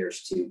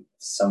Buccaneers to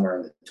somewhere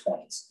in the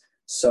 20s.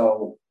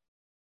 So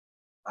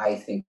I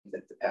think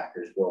that the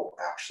Packers will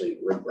actually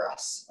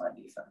regress on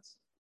defense.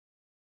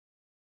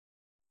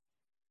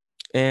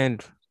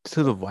 And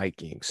to the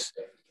Vikings,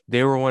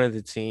 they were one of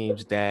the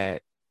teams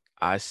that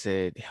I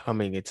said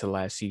coming into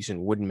last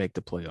season wouldn't make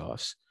the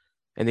playoffs,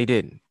 and they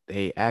didn't.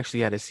 They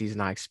actually had a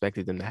season I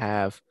expected them to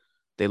have.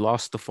 They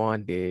lost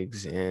Stephon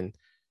Diggs, and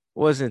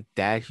wasn't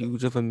that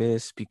huge of a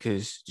miss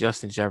because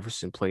Justin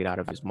Jefferson played out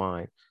of his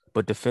mind.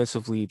 But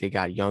defensively, they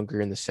got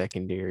younger in the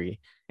secondary,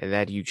 and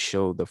that you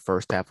showed the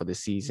first half of the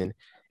season.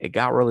 It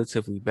got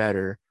relatively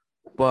better,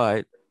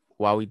 but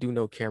while we do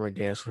know Cameron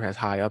Dantzler has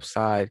high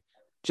upside,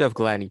 Jeff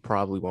Gladney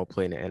probably won't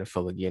play in the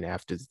NFL again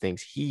after the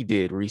things he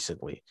did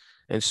recently.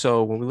 And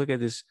so when we look at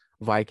this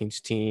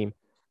Vikings team,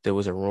 there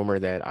was a rumor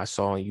that I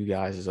saw on you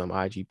guys'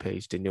 IG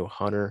page that Neil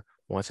Hunter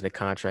wants a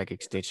contract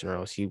extension or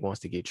else he wants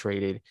to get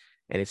traded.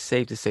 And it's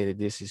safe to say that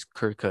this is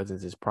Kirk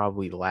Cousins is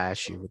probably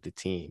last year with the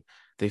team.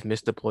 They've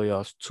missed the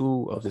playoffs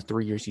 2 of the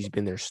 3 years he's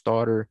been their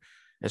starter.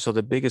 And so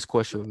the biggest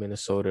question with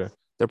Minnesota,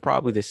 they're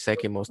probably the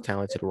second most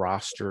talented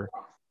roster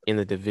in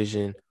the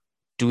division.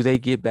 Do they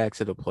get back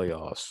to the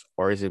playoffs,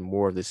 or is it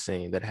more of the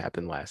same that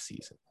happened last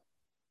season?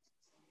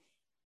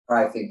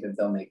 I think that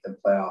they'll make the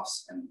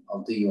playoffs, and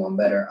I'll do you one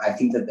better. I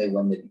think that they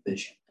win the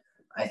division.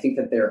 I think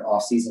that their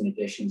offseason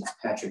additions,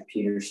 Patrick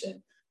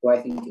Peterson, who I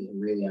think is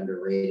really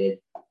underrated,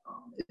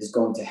 is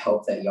going to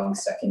help that young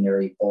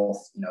secondary,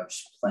 both,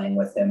 just playing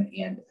with him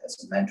and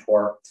as a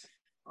mentor.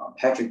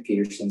 Patrick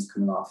Peterson's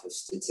coming off of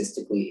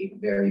statistically a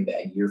very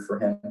bad year for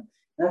him. And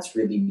that's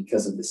really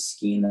because of the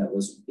scheme that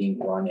was being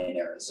run in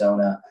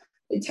Arizona.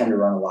 They tend to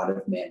run a lot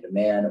of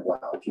man-to-man,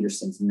 while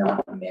Peterson's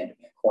not a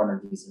man-to-man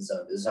corner. He's a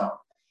zone-to-zone.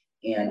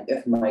 And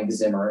if Mike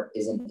Zimmer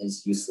isn't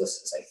as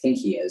useless as I think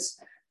he is,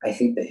 I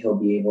think that he'll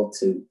be able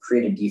to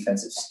create a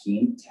defensive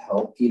scheme to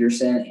help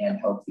Peterson and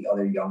help the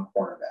other young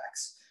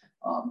cornerbacks.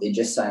 They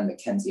just signed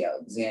Mackenzie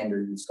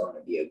Alexander, who's going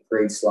to be a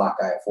great slot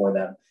guy for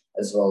them,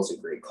 as well as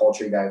a great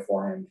culture guy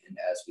for him. And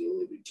as we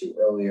alluded to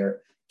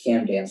earlier,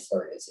 Cam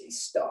Dantzler is a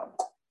stud.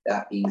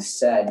 That being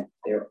said,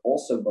 they're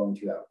also going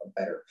to have a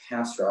better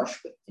pass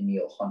rush with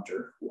Daniil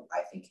Hunter, who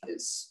I think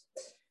is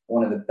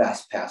one of the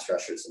best pass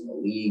rushers in the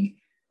league.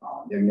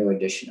 Their new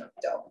addition of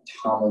Dalvin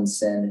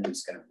Tomlinson,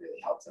 who's going to really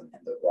help them in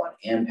the run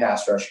and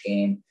pass rush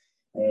game,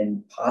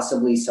 and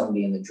possibly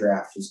somebody in the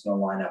draft who's going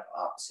to line up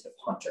opposite of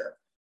Hunter.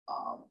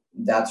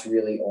 That's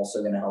really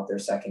also going to help their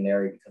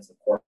secondary because the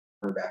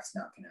quarterback's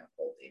not going to have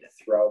full day to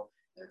throw.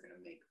 They're going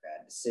to make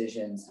bad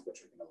decisions,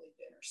 which are going to lead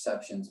to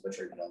interceptions, which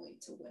are going to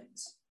lead to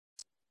wins.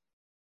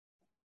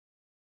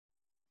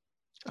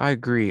 I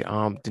agree.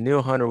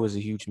 Daniil Hunter was a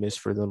huge miss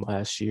for them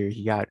last year.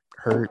 He got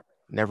hurt,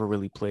 never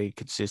really played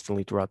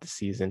consistently throughout the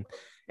season.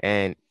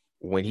 And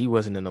when he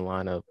wasn't in the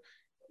lineup,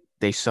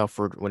 they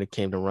suffered when it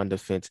came to run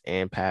defense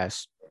and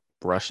pass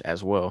rush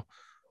as well.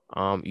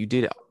 You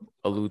did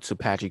allude to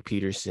Patrick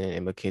Peterson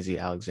and Mackenzie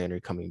Alexander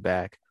coming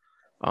back.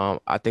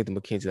 I think the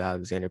Mackenzie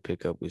Alexander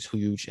pickup was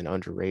huge and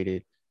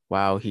underrated.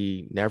 While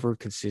he never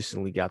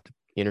consistently got the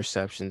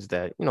interceptions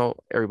that,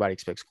 everybody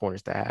expects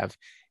corners to have,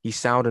 he's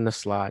sound in the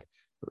slot,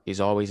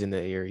 is always in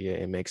the area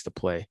and makes the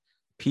play.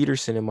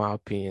 Peterson, in my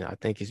opinion, I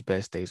think his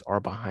best days are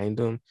behind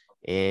him.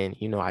 And,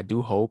 I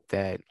do hope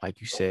that,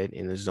 like you said,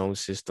 in the zone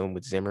system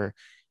with Zimmer,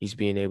 he's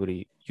being able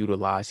to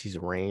utilize his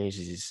range,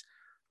 his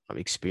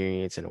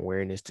experience and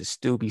awareness to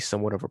still be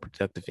somewhat of a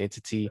productive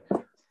entity,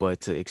 but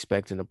to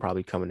expect him to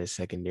probably come in the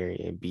secondary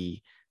and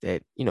be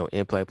that,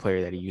 in-play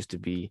player that he used to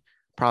be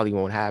probably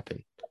won't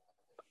happen.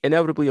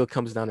 Inevitably, it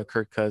comes down to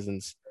Kirk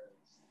Cousins.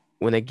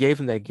 When they gave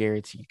him that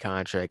guaranteed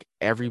contract,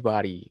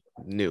 everybody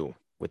knew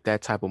with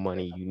that type of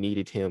money, you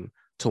needed him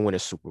to win a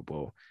Super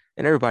Bowl.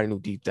 And everybody knew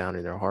deep down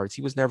in their hearts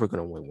he was never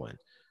going to win one.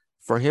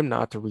 For him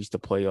not to reach the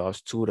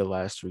playoffs 2 of the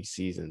last 3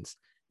 seasons,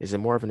 is it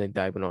more of an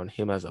indictment on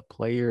him as a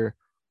player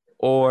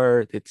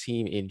or the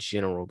team in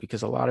general?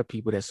 Because a lot of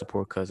people that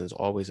support Cousins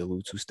always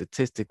allude to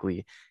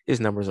statistically,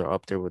 his numbers are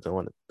up there with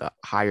one of the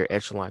higher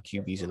echelon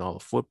QBs in all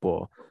of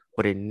football,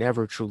 but it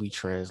never truly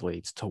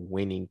translates to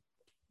winning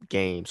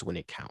games when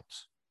it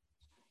counts.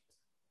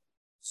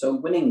 So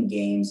winning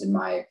games, in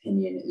my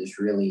opinion,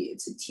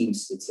 it's a team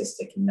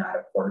statistic, not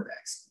a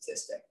quarterback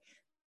statistic.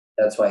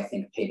 That's why I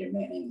think Peyton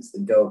Manning is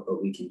the GOAT,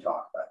 but we can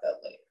talk about that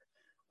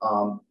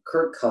later.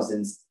 Kirk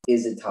Cousins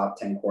is a top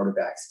 10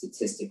 quarterback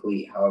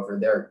statistically. However,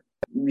 there are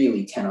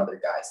really 10 other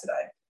guys that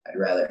I'd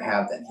rather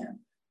have than him.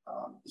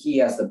 He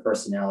has the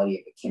personality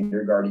of a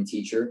kindergarten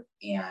teacher,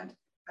 and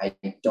I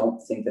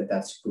don't think that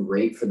that's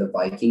great for the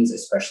Vikings,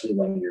 especially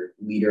when your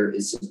leader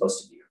is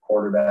supposed to be your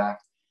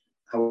quarterback.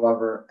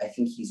 However, I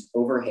think he's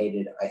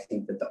overhated. I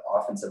think that the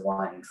offensive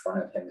line in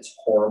front of him is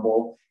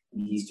horrible,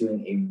 and he's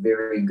doing a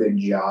very good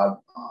job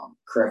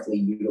correctly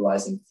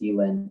utilizing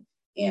Thielen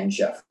and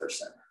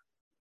Jefferson.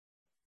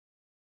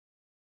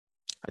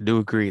 I do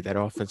agree that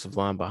offensive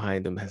line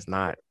behind him has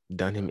not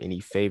done him any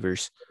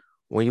favors.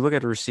 When you look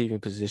at the receiving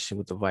position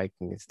with the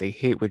Vikings, they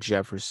hit with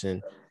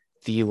Jefferson.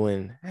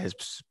 Thielen has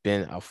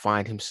been a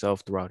find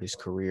himself throughout his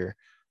career,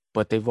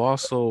 but they've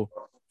also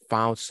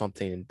found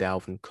something in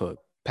Dalvin Cook.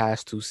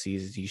 Past 2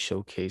 seasons, he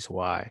showcased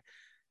why.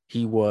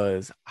 he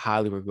was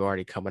highly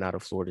regarded coming out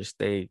of Florida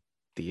State.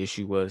 The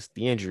issue was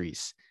the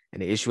injuries,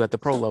 and the issue at the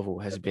pro level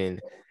has been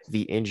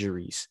the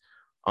injuries.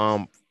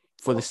 Um,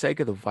 for the sake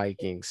of the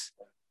Vikings,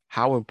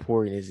 how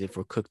important is it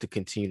for Cook to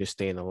continue to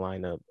stay in the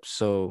lineup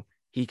so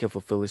he can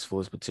fulfill his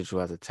fullest potential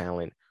as a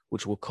talent,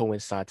 which will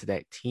coincide to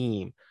that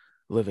team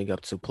living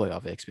up to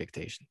playoff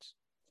expectations?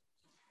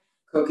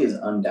 Cook is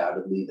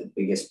undoubtedly the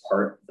biggest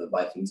part of the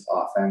Vikings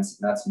offense,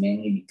 and that's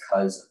mainly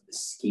because of the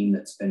scheme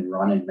that's been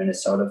run in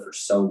Minnesota for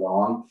so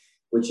long,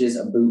 which is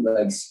a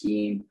bootleg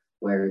scheme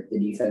where the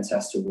defense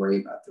has to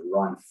worry about the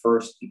run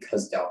first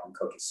because Dalvin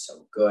Cook is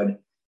so good.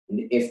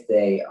 And if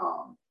they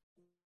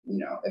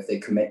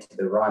commit to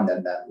the run,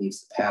 then that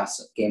leaves the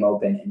pass game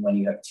open. And when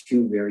you have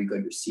two very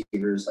good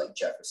receivers like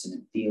Jefferson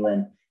and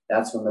Thielen,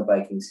 that's when the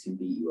Vikings can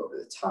beat you over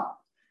the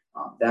top.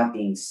 That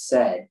being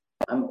said,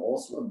 I'm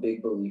also a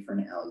big believer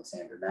in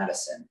Alexander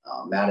Madison.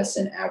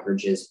 Madison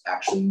averages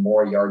actually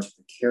more yards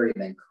per carry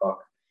than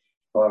Cook.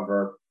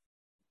 However,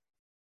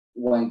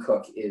 when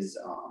Cook is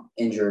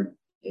injured,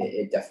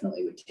 it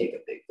definitely would take a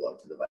big blow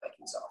to the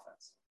Vikings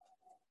offense.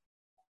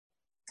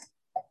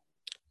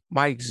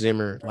 Mike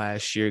Zimmer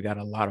last year got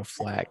a lot of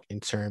flack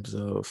in terms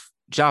of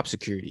job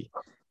security.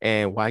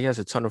 And while he has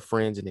a ton of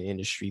friends in the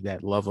industry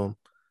that love him,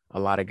 a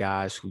lot of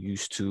guys who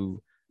used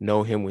to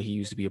know him when he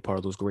used to be a part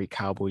of those great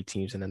Cowboy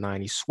teams in the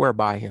 90s swear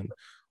by him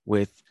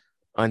with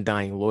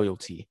undying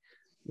loyalty.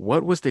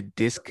 What was the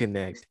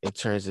disconnect in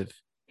terms of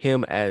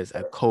him as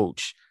a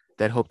coach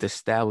that helped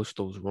establish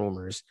those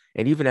rumors?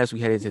 And even as we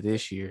head into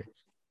this year,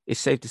 it's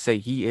safe to say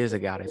he is a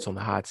guy that's on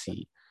the hot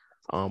seat.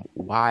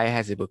 Why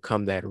has it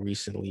become that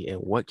recently, and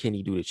what can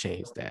he do to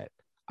change that?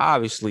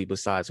 Obviously,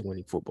 besides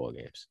winning football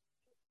games.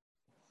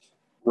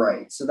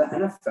 Right. So the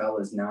NFL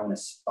is now in a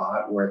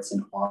spot where it's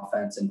an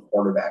offense and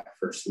quarterback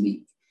first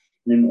league.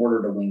 And in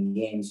order to win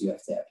games, you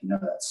have to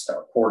have, that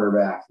star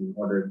quarterback. In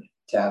order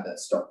to have that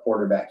star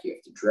quarterback, you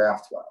have to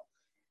draft well.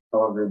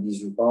 However,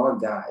 these raw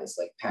guys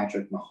like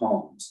Patrick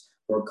Mahomes,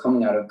 who are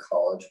coming out of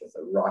college with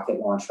a rocket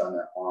launcher on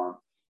their arm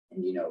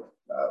and,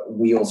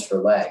 wheels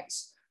for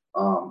legs,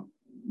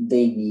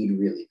 they need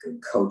really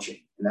good coaching.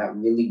 And that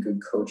really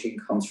good coaching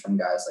comes from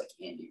guys like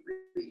Andy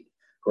Reid,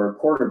 who are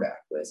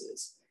quarterback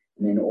whizzes.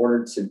 And in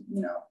order to,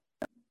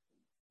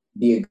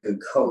 be a good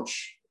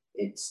coach,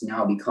 it's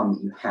now become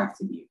that you have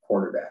to be a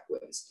quarterback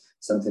whiz,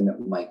 something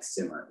that Mike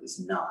Zimmer is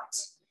not.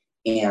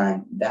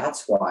 And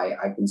that's why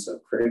I've been so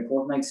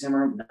critical of Mike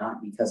Zimmer,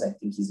 not because I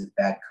think he's a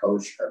bad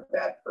coach or a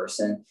bad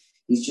person.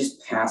 He's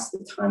just past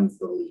the time of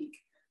the league.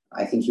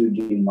 I think he would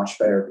do much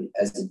better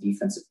as a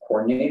defensive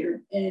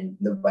coordinator. And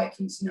the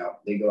Vikings,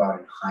 they go out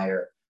and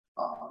hire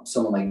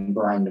someone like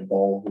Brian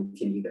DeBoll, who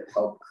can either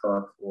help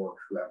Kirk or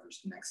whoever's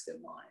next in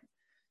line.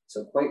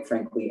 So quite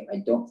frankly,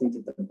 I don't think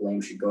that the blame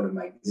should go to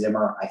Mike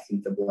Zimmer. I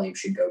think the blame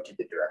should go to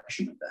the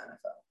direction of the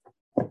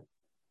NFL.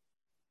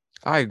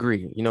 I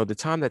agree. The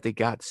time that they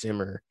got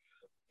Zimmer,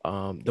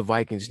 the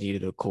Vikings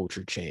needed a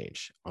culture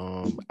change.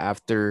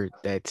 After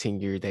that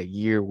tenure, that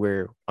year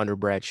where under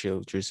Brad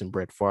Childress and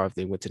Brett Favre,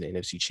 they went to the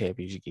NFC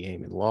Championship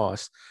game and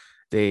lost,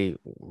 they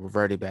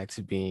reverted back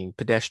to being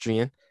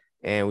pedestrian.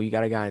 And we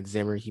got a guy in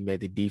Zimmer. He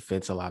made the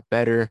defense a lot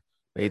better,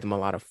 made them a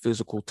lot of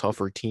physical,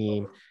 tougher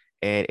team.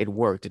 And it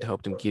worked. It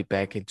helped them get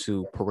back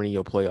into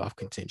perennial playoff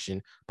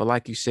contention. But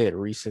like you said,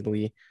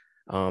 recently,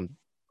 the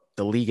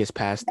league has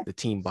passed the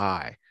team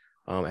by.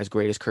 As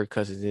great as Kirk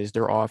Cousins is,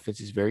 their offense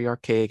is very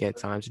archaic at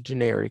times and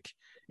generic.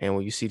 And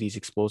when you see these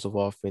explosive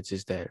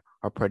offenses that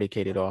are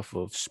predicated off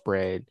of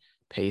spread,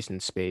 pace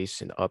and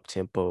space and up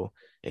tempo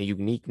and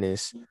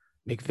uniqueness,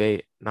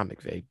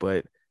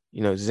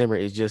 Zimmer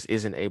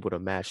isn't able to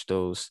match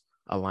those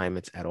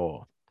alignments at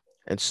all.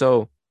 And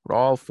so for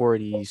all four of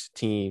these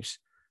teams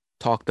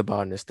talked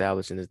about and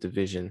established in this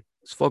division,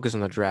 let's focus on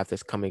the draft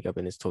that's coming up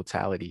in its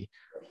totality.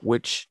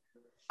 Which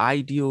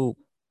ideal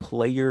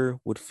player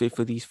would fit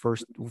for these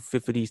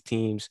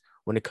teams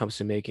when it comes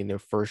to making their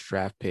first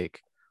draft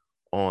pick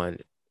on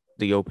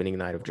the opening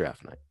night of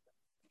draft night?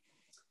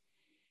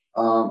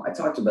 I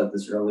talked about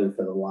this earlier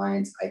for the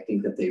Lions. I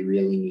think that they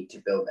really need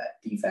to build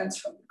that defense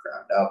from the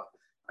ground up.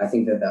 I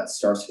think that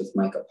starts with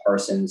Micah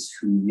Parsons,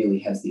 who really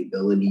has the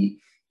ability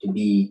to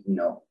be,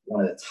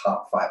 one of the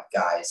top 5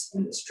 guys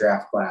in this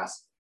draft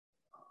class.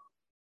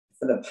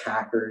 For the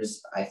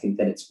Packers, I think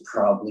that it's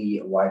probably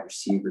a wide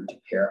receiver to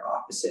pair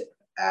opposite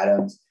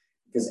Adams,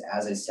 because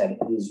as I said,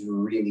 it is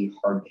really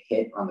hard to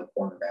hit on the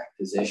quarterback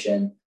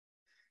position.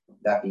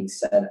 That being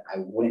said, I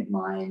wouldn't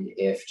mind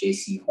if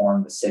J.C.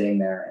 Horn was sitting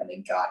there and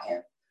they got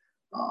him,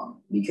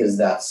 because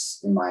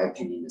that's, in my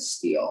opinion, a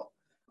steal.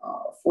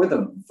 For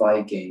the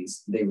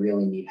Vikings, they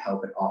really need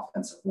help at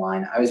offensive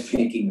line. I was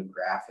making a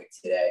graphic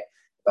today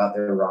about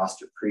their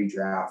roster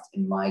pre-draft,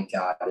 and my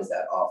God, is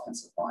that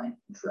offensive line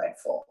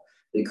dreadful.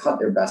 They cut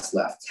their best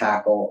left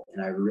tackle,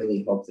 and I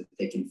really hope that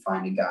they can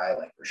find a guy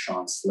like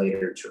Rashawn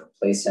Slater to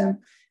replace him,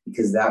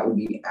 because that would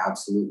be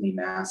absolutely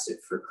massive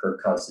for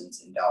Kirk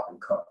Cousins and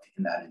Dalvin Cook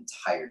and that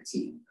entire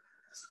team.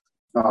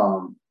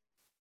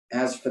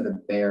 As for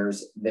the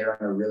Bears, they're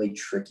in a really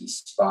tricky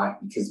spot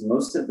because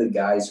most of the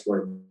guys who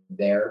are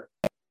there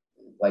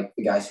like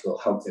the guys who will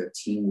help their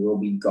team will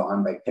be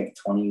gone by pick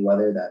 20,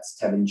 whether that's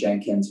Tevin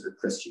Jenkins or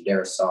Christian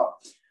Darrisaw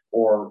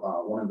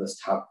or one of those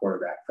top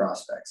quarterback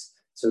prospects.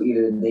 So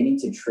either they need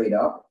to trade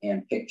up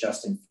and pick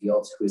Justin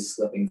Fields, who is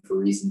slipping for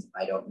reasons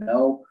I don't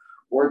know,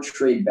 or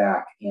trade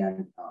back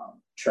and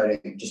try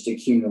to just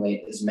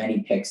accumulate as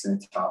many picks in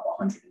the top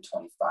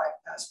 125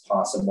 as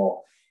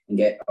possible and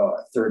get a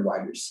third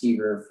wide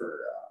receiver for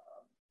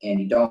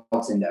Andy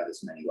Dalton to have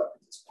as many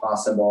weapons as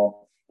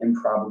possible, and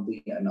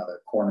probably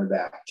another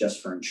cornerback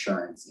just for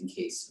insurance in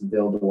case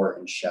Vildor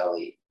and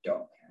Shelley don't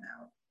pan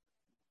out.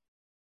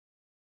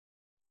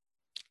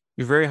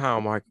 You're very high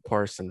on Michael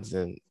Parsons,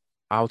 and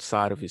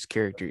outside of his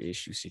character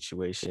issue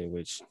situation,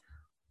 which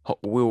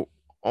we'll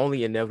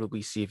only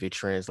inevitably see if it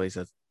translates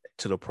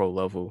to the pro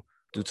level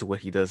due to what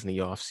he does in the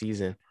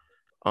offseason.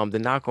 The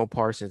knock on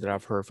Parsons that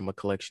I've heard from a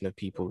collection of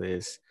people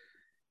is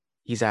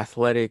he's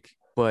athletic,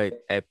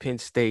 but at Penn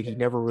State, he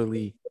never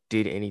really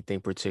did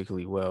anything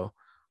particularly well.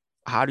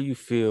 How do you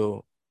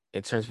feel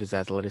in terms of his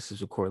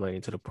athleticism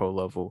correlating to the pro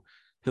level?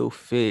 He'll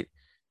fit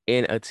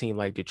in a team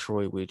like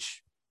Detroit,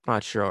 which I'm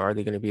not sure. Are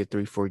they going to be a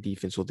 3-4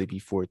 defense? Will they be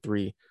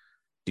 4-3?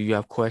 Do you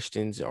have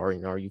questions, or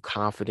are you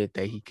confident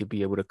that he could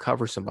be able to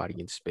cover somebody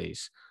in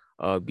space,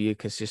 be a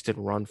consistent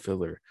run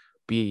filler,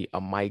 be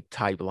a Mike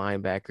type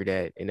linebacker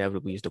that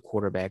inevitably is the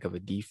quarterback of a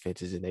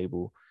defense is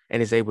able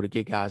to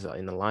get guys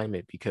in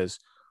alignment? Because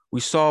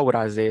we saw with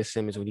Isaiah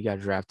Simmons when he got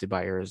drafted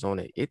by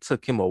Arizona, it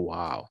took him a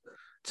while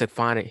to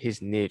find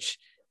his niche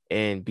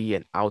and be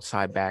an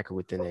outside backer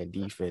within that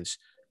defense.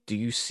 Do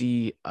you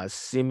see a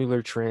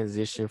similar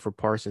transition for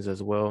Parsons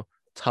as well?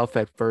 Tough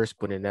at first,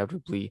 but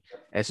inevitably,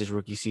 as his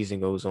rookie season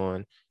goes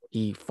on,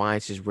 he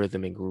finds his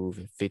rhythm and groove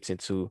and fits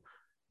into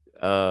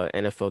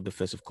NFL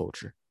defensive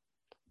culture.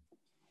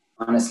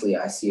 Honestly,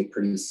 I see a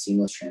pretty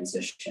seamless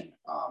transition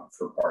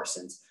for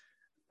Parsons.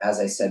 As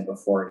I said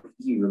before,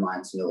 he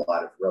reminds me a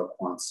lot of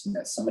Roquan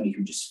Smith, somebody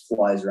who just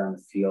flies around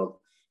the field,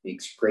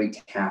 makes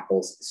great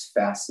tackles, is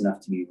fast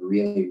enough to be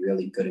really,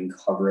 really good in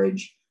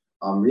coverage.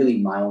 Really,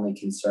 my only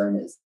concern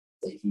is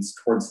that he's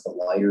towards the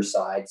lighter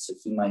side, so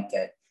he might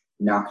get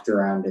knocked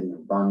around in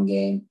the run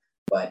game,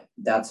 but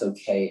that's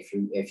okay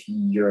if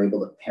you're able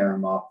to pair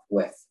him up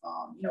with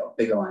a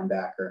bigger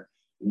linebacker,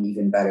 and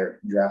even better,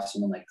 draft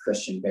someone like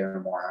Christian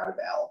Barmore out of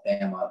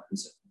Alabama,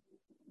 who's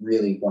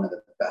really one of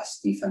the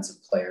best defensive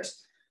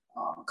players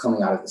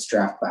coming out of this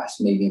draft class,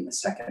 maybe in the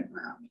second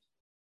round.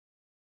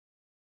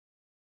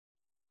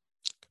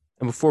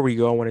 And before we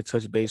go, I want to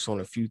touch base on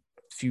a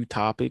few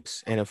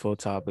topics, NFL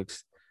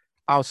topics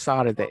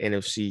outside of the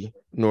NFC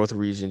North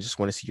region. Just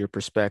want to see your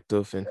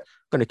perspective, and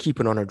going to keep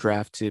it on a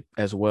draft tip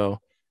as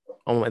well.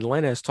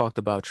 Atlanta has talked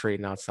about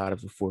trading outside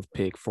of the fourth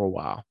pick for a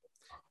while.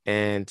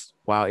 And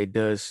while it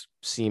does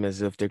seem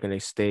as if they're going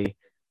to stay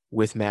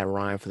with Matt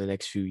Ryan for the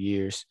next few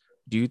years,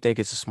 do you think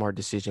it's a smart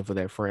decision for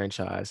that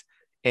franchise?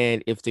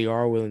 And if they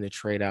are willing to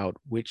trade out,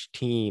 which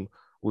team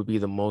would be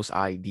the most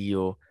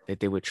ideal that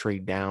they would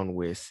trade down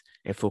with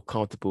and feel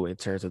comfortable in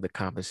terms of the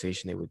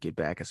compensation they would get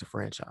back as a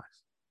franchise?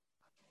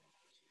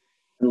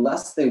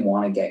 Unless they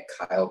want to get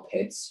Kyle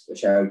Pitts,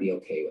 which I would be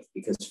okay with,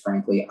 because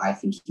frankly, I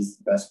think he's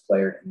the best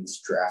player in this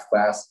draft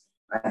class.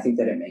 I think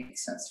that it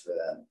makes sense for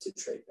them to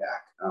trade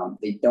back.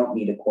 They don't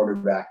need a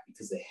quarterback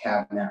because they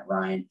have Matt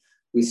Ryan,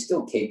 who is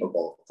still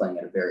capable of playing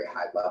at a very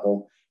high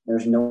level.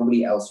 There's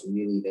nobody else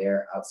really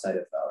there outside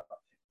of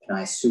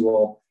Penei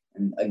Sewell.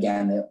 And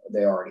again,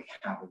 they already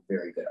have a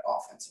very good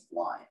offensive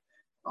line.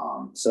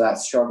 So that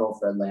struggle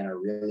for Atlanta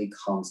really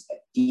comes at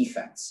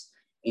defense.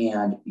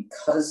 And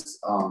because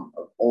of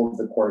all of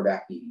the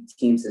quarterback needing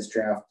teams this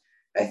draft,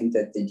 I think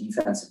that the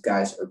defensive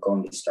guys are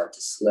going to start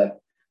to slip.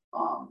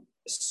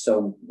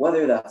 So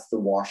whether that's the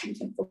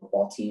Washington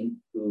football team,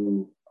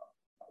 who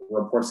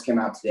reports came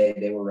out today,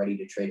 they were ready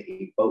to trade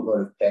a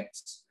boatload of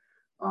picks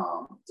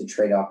to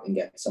trade up and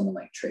get someone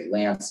like Trey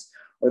Lance,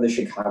 or the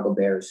Chicago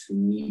Bears, who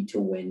need to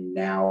win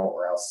now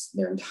or else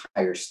their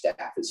entire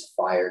staff is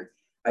fired.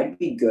 I'd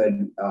be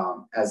good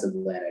as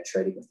Atlanta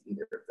trading with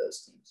either of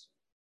those teams.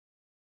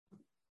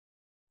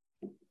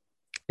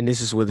 And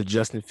this is where the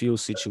Justin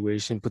Fields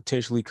situation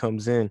potentially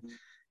comes in.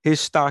 His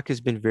stock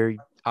has been very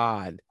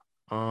odd.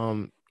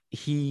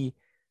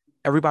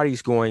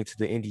 Everybody's going to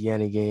the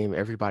Indiana game.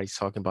 Everybody's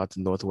talking about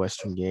the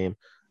Northwestern game.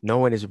 No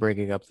one is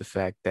bringing up the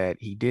fact that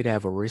he did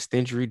have a wrist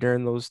injury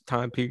during those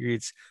time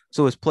periods,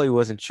 so his play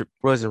wasn't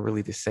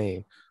really the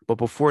same. But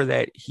before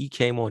that, he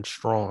came on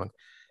strong,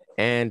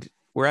 and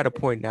we're at a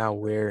point now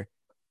where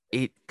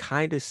it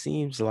kind of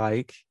seems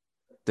like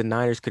the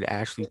Niners could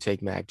actually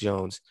take Mac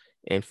Jones,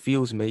 and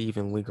Fields may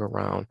even linger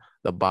around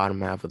the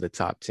bottom half of the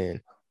top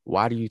 10.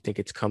 Why do you think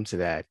it's come to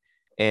that?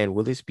 And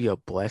will this be a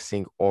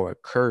blessing or a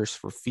curse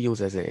for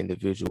Fields as an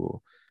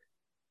individual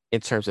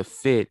in terms of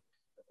fit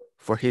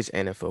for his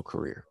NFL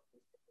career?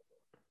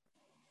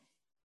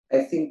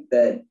 I think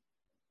that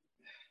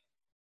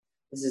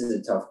this is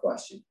a tough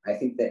question. I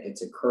think that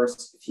it's a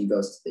curse if he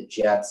goes to the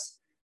Jets.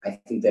 I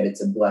think that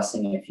it's a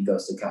blessing if he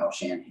goes to Kyle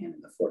Shanahan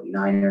and the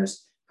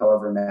 49ers.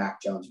 However,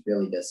 Mac Jones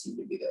really does seem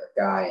to be their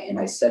guy. And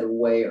I said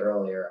way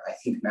earlier, I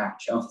think Mac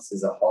Jones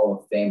is a Hall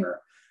of Famer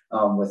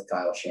with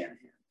Kyle Shanahan.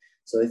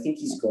 So I think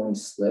he's going to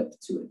slip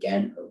to,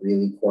 again, a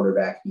really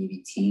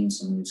quarterback-needy team,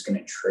 someone who's going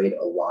to trade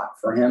a lot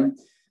for him.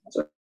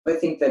 So I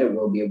think that it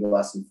will be a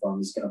blessing for him.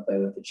 He's going to play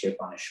with a chip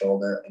on his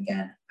shoulder.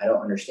 Again, I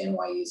don't understand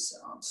why he's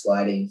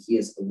sliding. He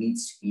has elite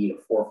speed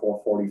of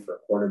 4.4 40 for a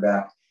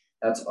quarterback.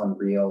 That's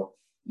unreal.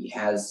 He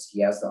has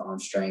the arm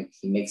strength.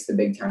 He makes the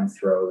big time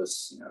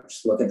throws.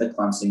 Just look at the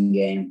Clemson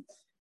game.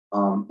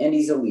 And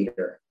he's a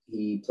leader.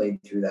 He played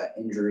through that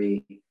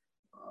injury,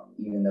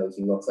 even though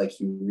he looked like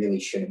he really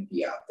shouldn't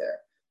be out there.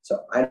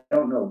 So I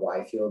don't know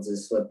why Fields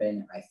is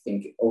slipping. I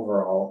think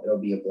overall it'll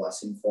be a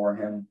blessing for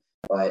him,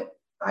 but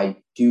I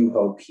do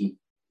hope he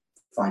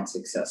finds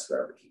success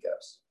wherever he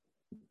goes.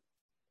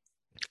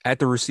 At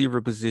the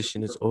receiver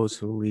position is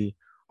ultimately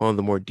one of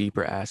the more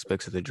deeper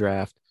aspects of the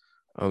draft.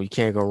 You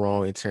can't go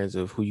wrong in terms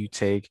of who you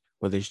take,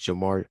 whether it's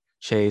Jamar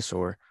Chase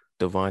or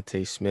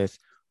Devontae Smith.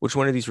 Which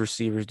one of these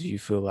receivers do you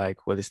feel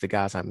like, whether it's the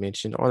guys I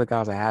mentioned or the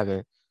guys I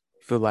haven't,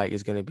 feel like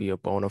is going to be a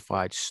bona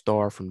fide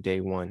star from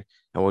day one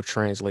and will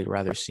translate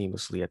rather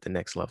seamlessly at the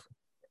next level?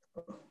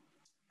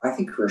 I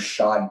think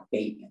Rashad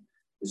Bateman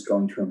is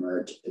going to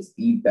emerge as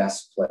the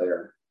best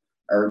player,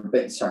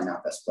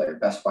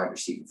 best wide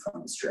receiver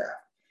from this draft.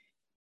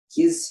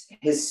 His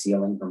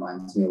ceiling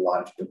reminds me a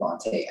lot of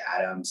Devontae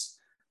Adams.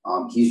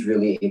 He's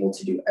really able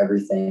to do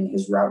everything.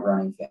 His route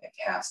running,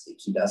 fantastic.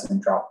 He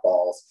doesn't drop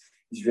balls.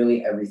 He's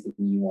really everything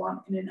you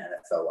want in an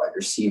NFL wide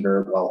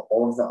receiver. While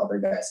all of the other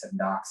guys have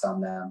knocks on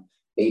them,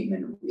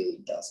 Bateman really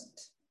doesn't.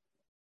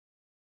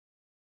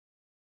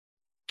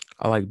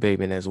 I like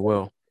Bateman as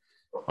well.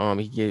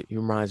 He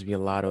reminds me a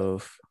lot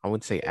of, I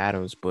wouldn't say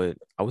Adams, but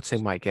I would say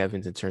Mike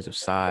Evans in terms of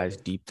size,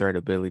 deep threat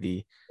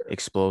ability,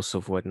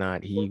 explosive,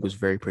 whatnot. He was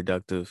very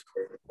productive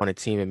on a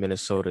team in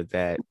Minnesota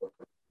that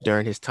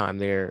during his time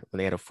there, when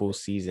they had a full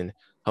season,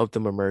 helped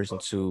them emerge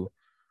into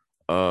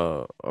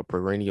a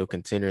perennial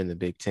contender in the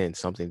Big Ten,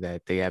 something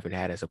that they haven't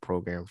had as a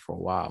program for a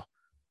while.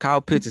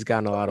 Kyle Pitts has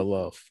gotten a lot of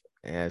love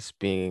as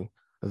being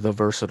the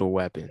versatile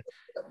weapon.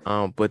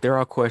 But there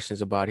are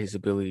questions about his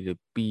ability to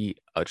be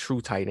a true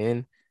tight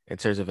end in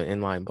terms of an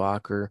inline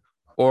blocker,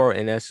 or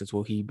in essence,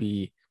 will he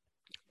be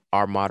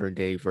our modern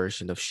day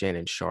version of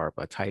Shannon Sharp,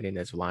 a tight end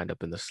that's lined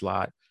up in the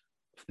slot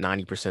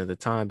 90% of the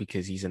time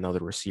because he's another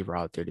receiver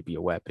out there to be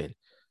a weapon?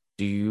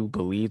 Do you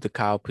believe the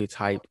Kyle Pitts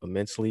hype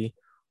immensely,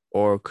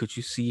 or could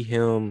you see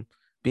him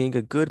being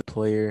a good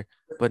player,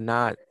 but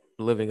not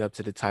living up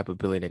to the type of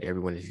ability that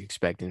everyone is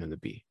expecting him to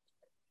be?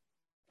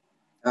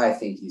 I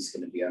think he's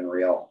going to be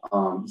unreal.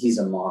 He's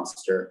a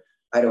monster.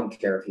 I don't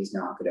care if he's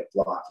not good at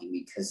blocking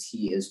because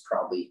he is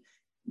probably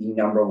the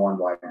number one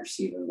wide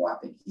receiving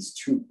weapon. He's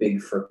too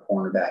big for a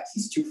cornerback.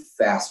 He's too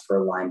fast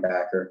for a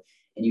linebacker.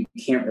 And you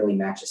can't really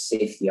match a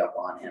safety up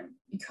on him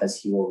because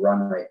he will run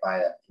right by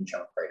them and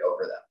jump right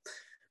over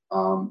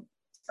them.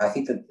 I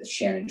think that the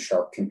Shannon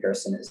Sharp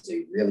comparison is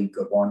a really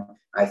good one.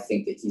 I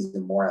think that he's a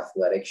more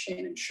athletic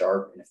Shannon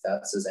Sharp. And if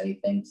that says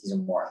anything, he's a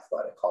more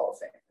athletic Hall of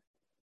Fame.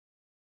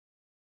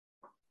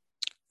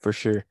 For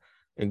sure.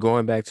 And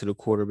going back to the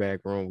quarterback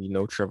room, we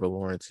know Trevor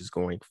Lawrence is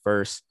going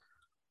first.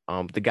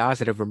 The guys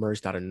that have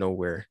emerged out of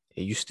nowhere,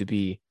 it used to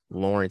be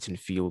Lawrence and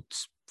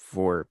Fields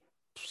for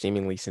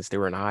seemingly since they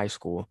were in high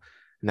school.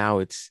 Now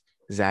it's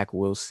Zach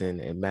Wilson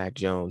and Mac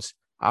Jones.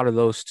 Out of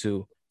those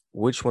two,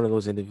 which one of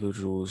those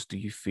individuals do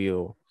you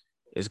feel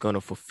is going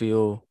to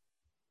fulfill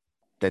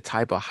the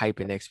type of hype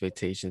and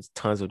expectations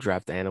tons of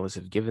draft analysts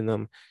have given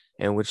them,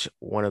 and which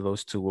one of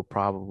those two will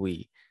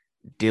probably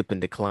dip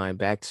and decline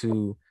back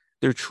to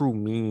their true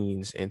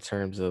means in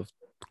terms of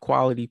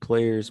quality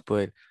players,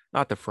 but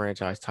not the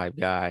franchise type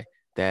guy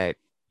that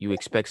you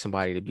expect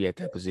somebody to be at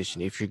that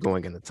position if you're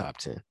going in the top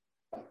 10?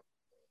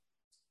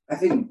 I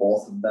think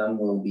both of them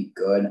will be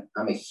good.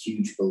 I'm a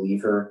huge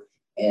believer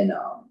in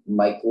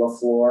Mike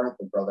LaFleur,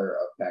 the brother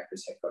of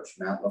Packers head coach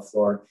Matt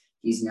LaFleur.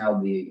 He's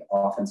now the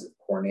offensive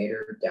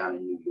coordinator down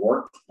in New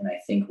York. And I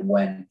think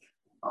when,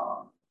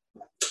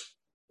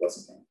 what's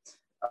his name?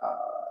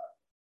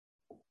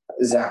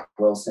 Zach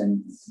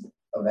Wilson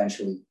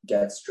eventually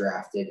gets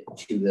drafted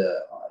to the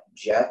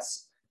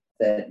Jets,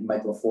 that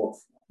Mike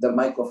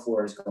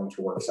LaFleur is going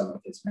to work some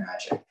of his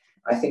magic.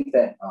 I think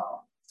that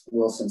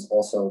Wilson's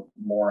also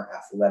more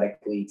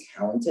athletically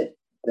talented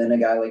than a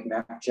guy like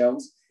Mac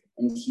Jones,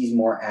 and he's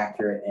more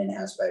accurate and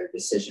has better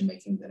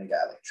decision-making than a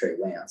guy like Trey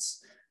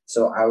Lance.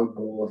 So I would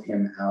rule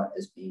him out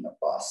as being a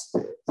bust.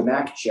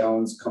 Mac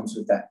Jones comes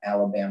with that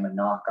Alabama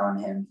knock on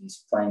him.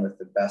 He's playing with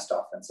the best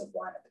offensive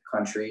line in the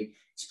country.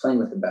 He's playing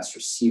with the best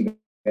receiving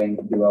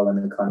duo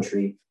in the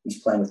country.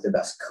 He's playing with the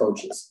best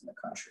coaches in the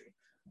country.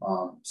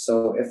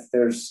 So if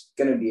there's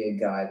going to be a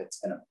guy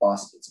that's going to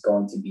bust, it's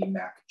going to be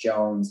Mac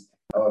Jones.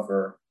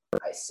 However,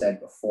 I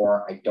said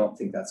before, I don't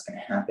think that's going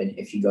to happen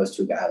if he goes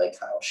to a guy like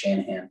Kyle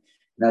Shanahan.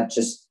 And that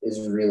just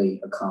is really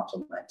a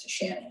compliment to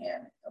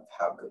Shanahan of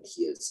how good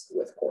he is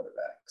with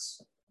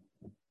quarterbacks.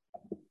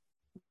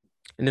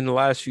 And then the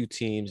last few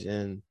teams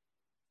in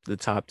the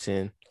top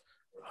 10,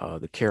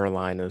 the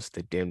Carolinas,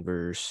 the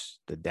Denvers,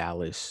 the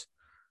Dallas.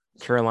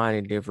 Carolina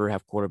and Denver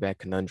have quarterback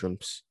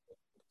conundrums.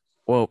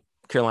 Well,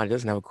 Carolina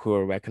doesn't have a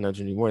quarterback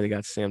conundrum anymore. They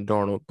got Sam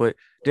Darnold, but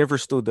Denver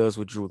still does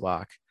with Drew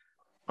Lock.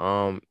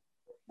 Um,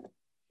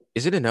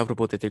 is it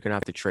inevitable that they're gonna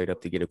have to trade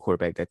up to get a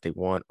quarterback that they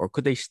want, or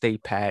could they stay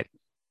pat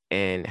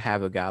and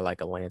have a guy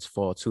like a Lance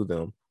fall to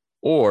them?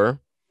 Or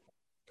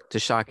to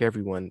shock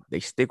everyone, they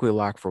stick with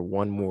Lock for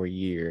one more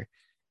year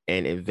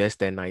and invest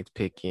that ninth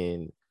pick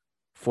in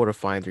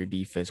fortifying their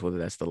defense, whether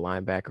that's the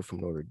linebacker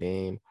from Notre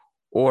Dame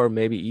or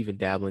maybe even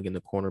dabbling in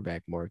the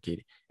cornerback market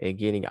and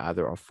getting out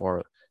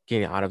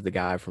of the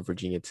guy from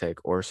Virginia Tech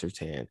or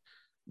Sertan,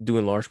 due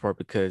in large part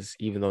because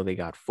even though they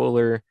got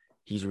Fuller,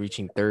 he's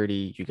reaching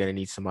 30. You're gonna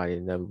need somebody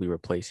to inevitably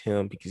replace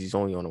him because he's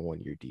only on a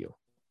 1 year deal.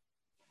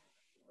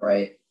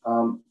 Right.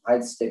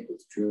 I'd stick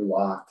with Drew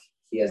Lock.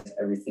 He has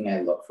everything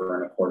I look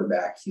for in a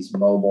quarterback. He's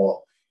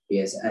mobile, he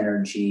has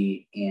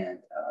energy, and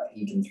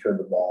he can throw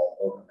the ball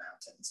over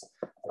mountains.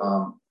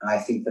 I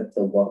think that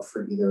they'll look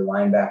for either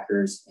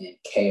linebackers in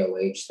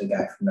KOH, the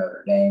guy from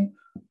Notre Dame,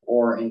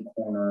 or in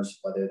corners,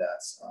 whether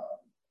that's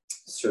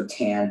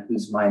Sertan,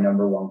 who's my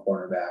number one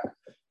cornerback,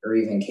 or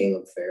even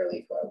Caleb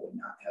Fairley, who I would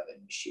not have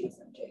an issue with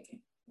them taking.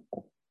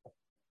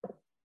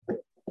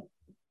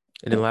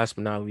 And then last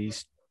but not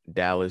least,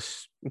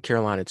 Dallas,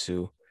 Carolina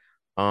too.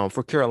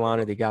 For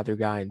Carolina, they got their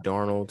guy in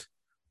Darnold.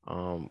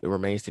 It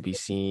remains to be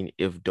seen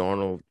if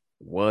Darnold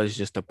was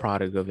just a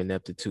product of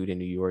ineptitude in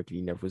New York and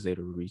he never was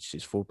able to reach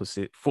his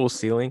full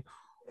ceiling,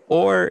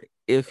 or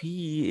if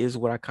he is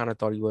what I kind of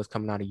thought he was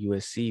coming out of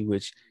USC,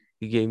 which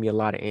he gave me a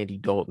lot of Andy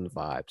Dalton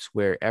vibes,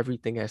 where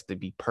everything has to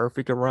be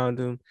perfect around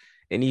him.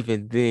 And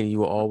even then, you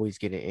will always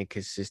get an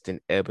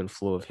inconsistent ebb and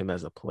flow of him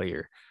as a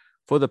player.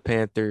 For the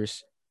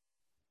Panthers,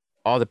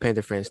 all the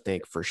Panther fans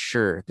think for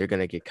sure they're going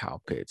to get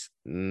Kyle Pitts.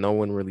 No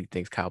one really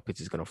thinks Kyle Pitts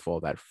is going to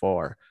fall that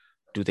far.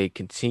 Do they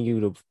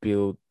continue to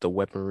build the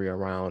weaponry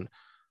around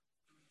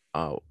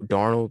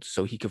Darnold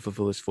so he can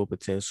fulfill his full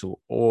potential,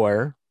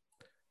 or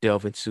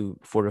delve into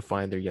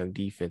fortifying their young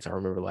defense? I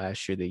remember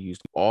last year they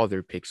used all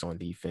their picks on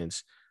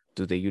defense.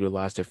 Do they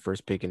utilize their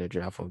first pick in the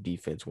draft on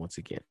defense once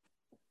again?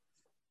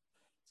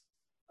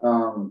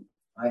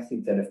 I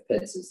think that if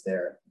Pitts is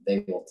there,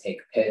 they will take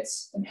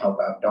Pitts and help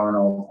out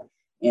Darnold.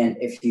 And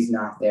if he's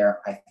not there,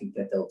 I think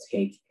that they'll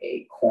take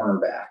a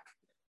cornerback.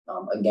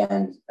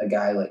 Again, a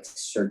guy like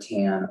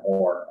Sertan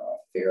or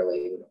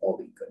Fairley would all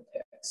be good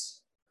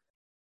picks.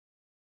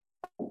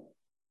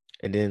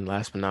 And then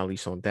last but not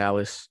least on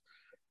Dallas,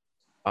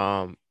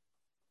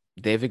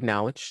 they've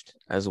acknowledged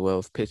as well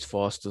if Pitts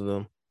falls to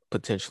them,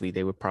 potentially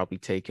they would probably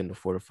take him to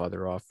fortify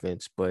their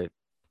offense, but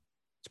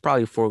it's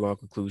probably a foregone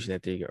conclusion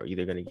that they are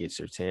either going to get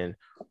Sertan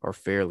or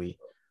Fairley.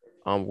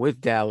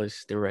 With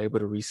Dallas, they were able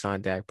to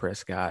re-sign Dak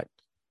Prescott,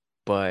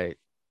 but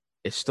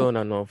it's still an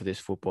unknown for this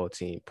football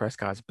team.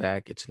 Prescott's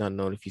back. It's an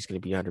unknown if he's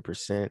going to be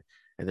 100%.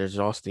 And there's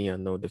also the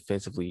unknown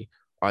defensively.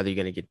 Are they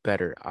going to get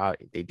better?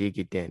 They did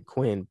get Dan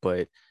Quinn,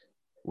 but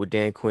with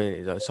Dan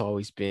Quinn, it's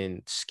always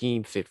been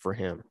scheme fit for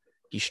him.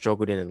 He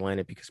struggled in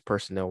Atlanta because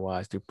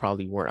personnel-wise, they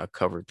probably weren't a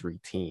cover 3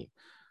 team.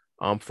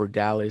 For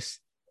Dallas,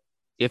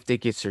 if they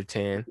get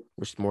Sertan,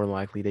 which more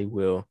likely they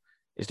will,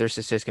 is their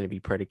success going to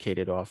be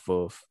predicated off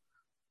of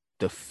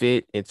the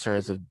fit in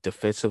terms of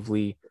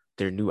defensively,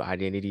 their new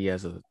identity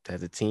as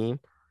a team,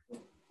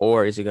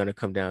 or is it going to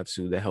come down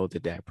to the health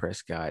of Dak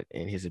Prescott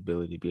and his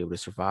ability to be able to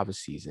survive a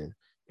season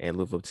and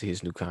live up to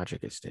his new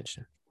contract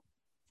extension?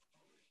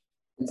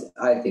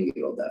 I think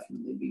it'll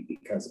definitely be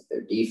because of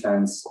their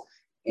defense,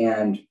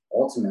 and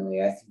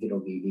ultimately, I think it'll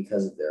be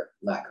because of their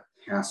lack of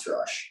pass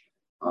rush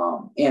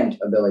and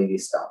ability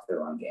to stop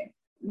their run game.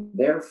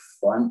 Their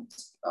front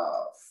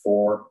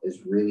four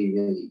is really,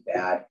 really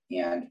bad,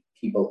 and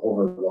people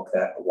overlook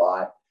that a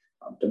lot.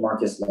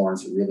 DeMarcus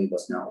Lawrence really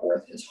was not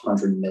worth his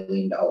 $100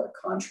 million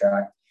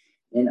contract.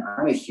 And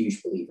I'm a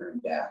huge believer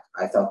in Dak.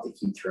 I thought that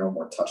he'd throw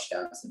more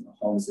touchdowns than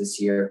Mahomes this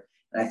year.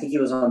 And I think he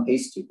was on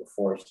pace to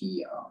before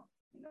he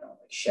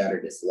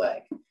shattered his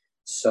leg.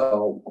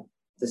 So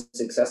the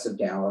success of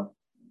Dallas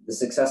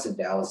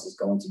is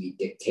going to be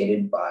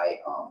dictated by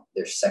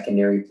their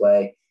secondary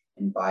play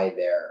and by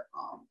their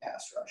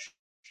pass rush.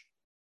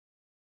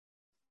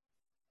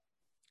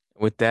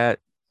 With that,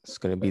 it's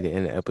going to be the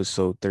end of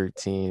episode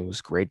 13. It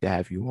was great to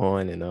have you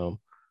on. And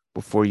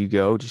before you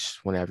go,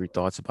 just want to have your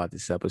thoughts about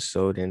this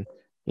episode and,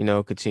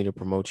 continue to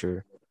promote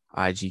your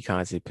IG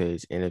content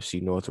page,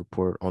 NFC North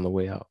Report, on the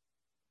way out.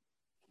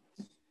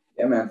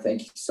 Yeah, man.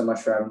 Thank you so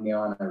much for having me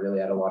on. I really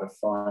had a lot of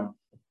fun.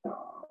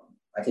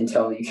 I can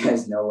tell you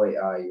guys know what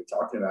you're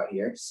talking about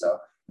here. So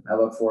I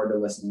look forward to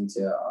listening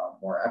to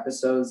more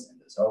episodes. And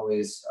as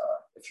always,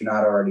 if you're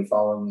not already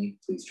following me,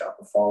 please drop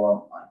a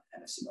follow on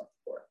NFC North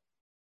Report.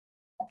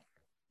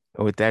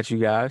 And with that, you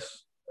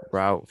guys, we're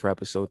out for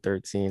episode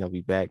 13. I'll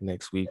be back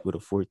next week with a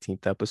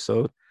 14th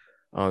episode.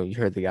 You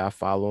heard the guy,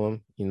 follow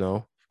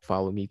him,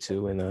 follow me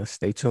too, and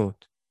stay tuned.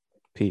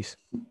 Peace.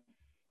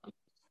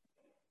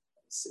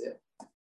 That's it.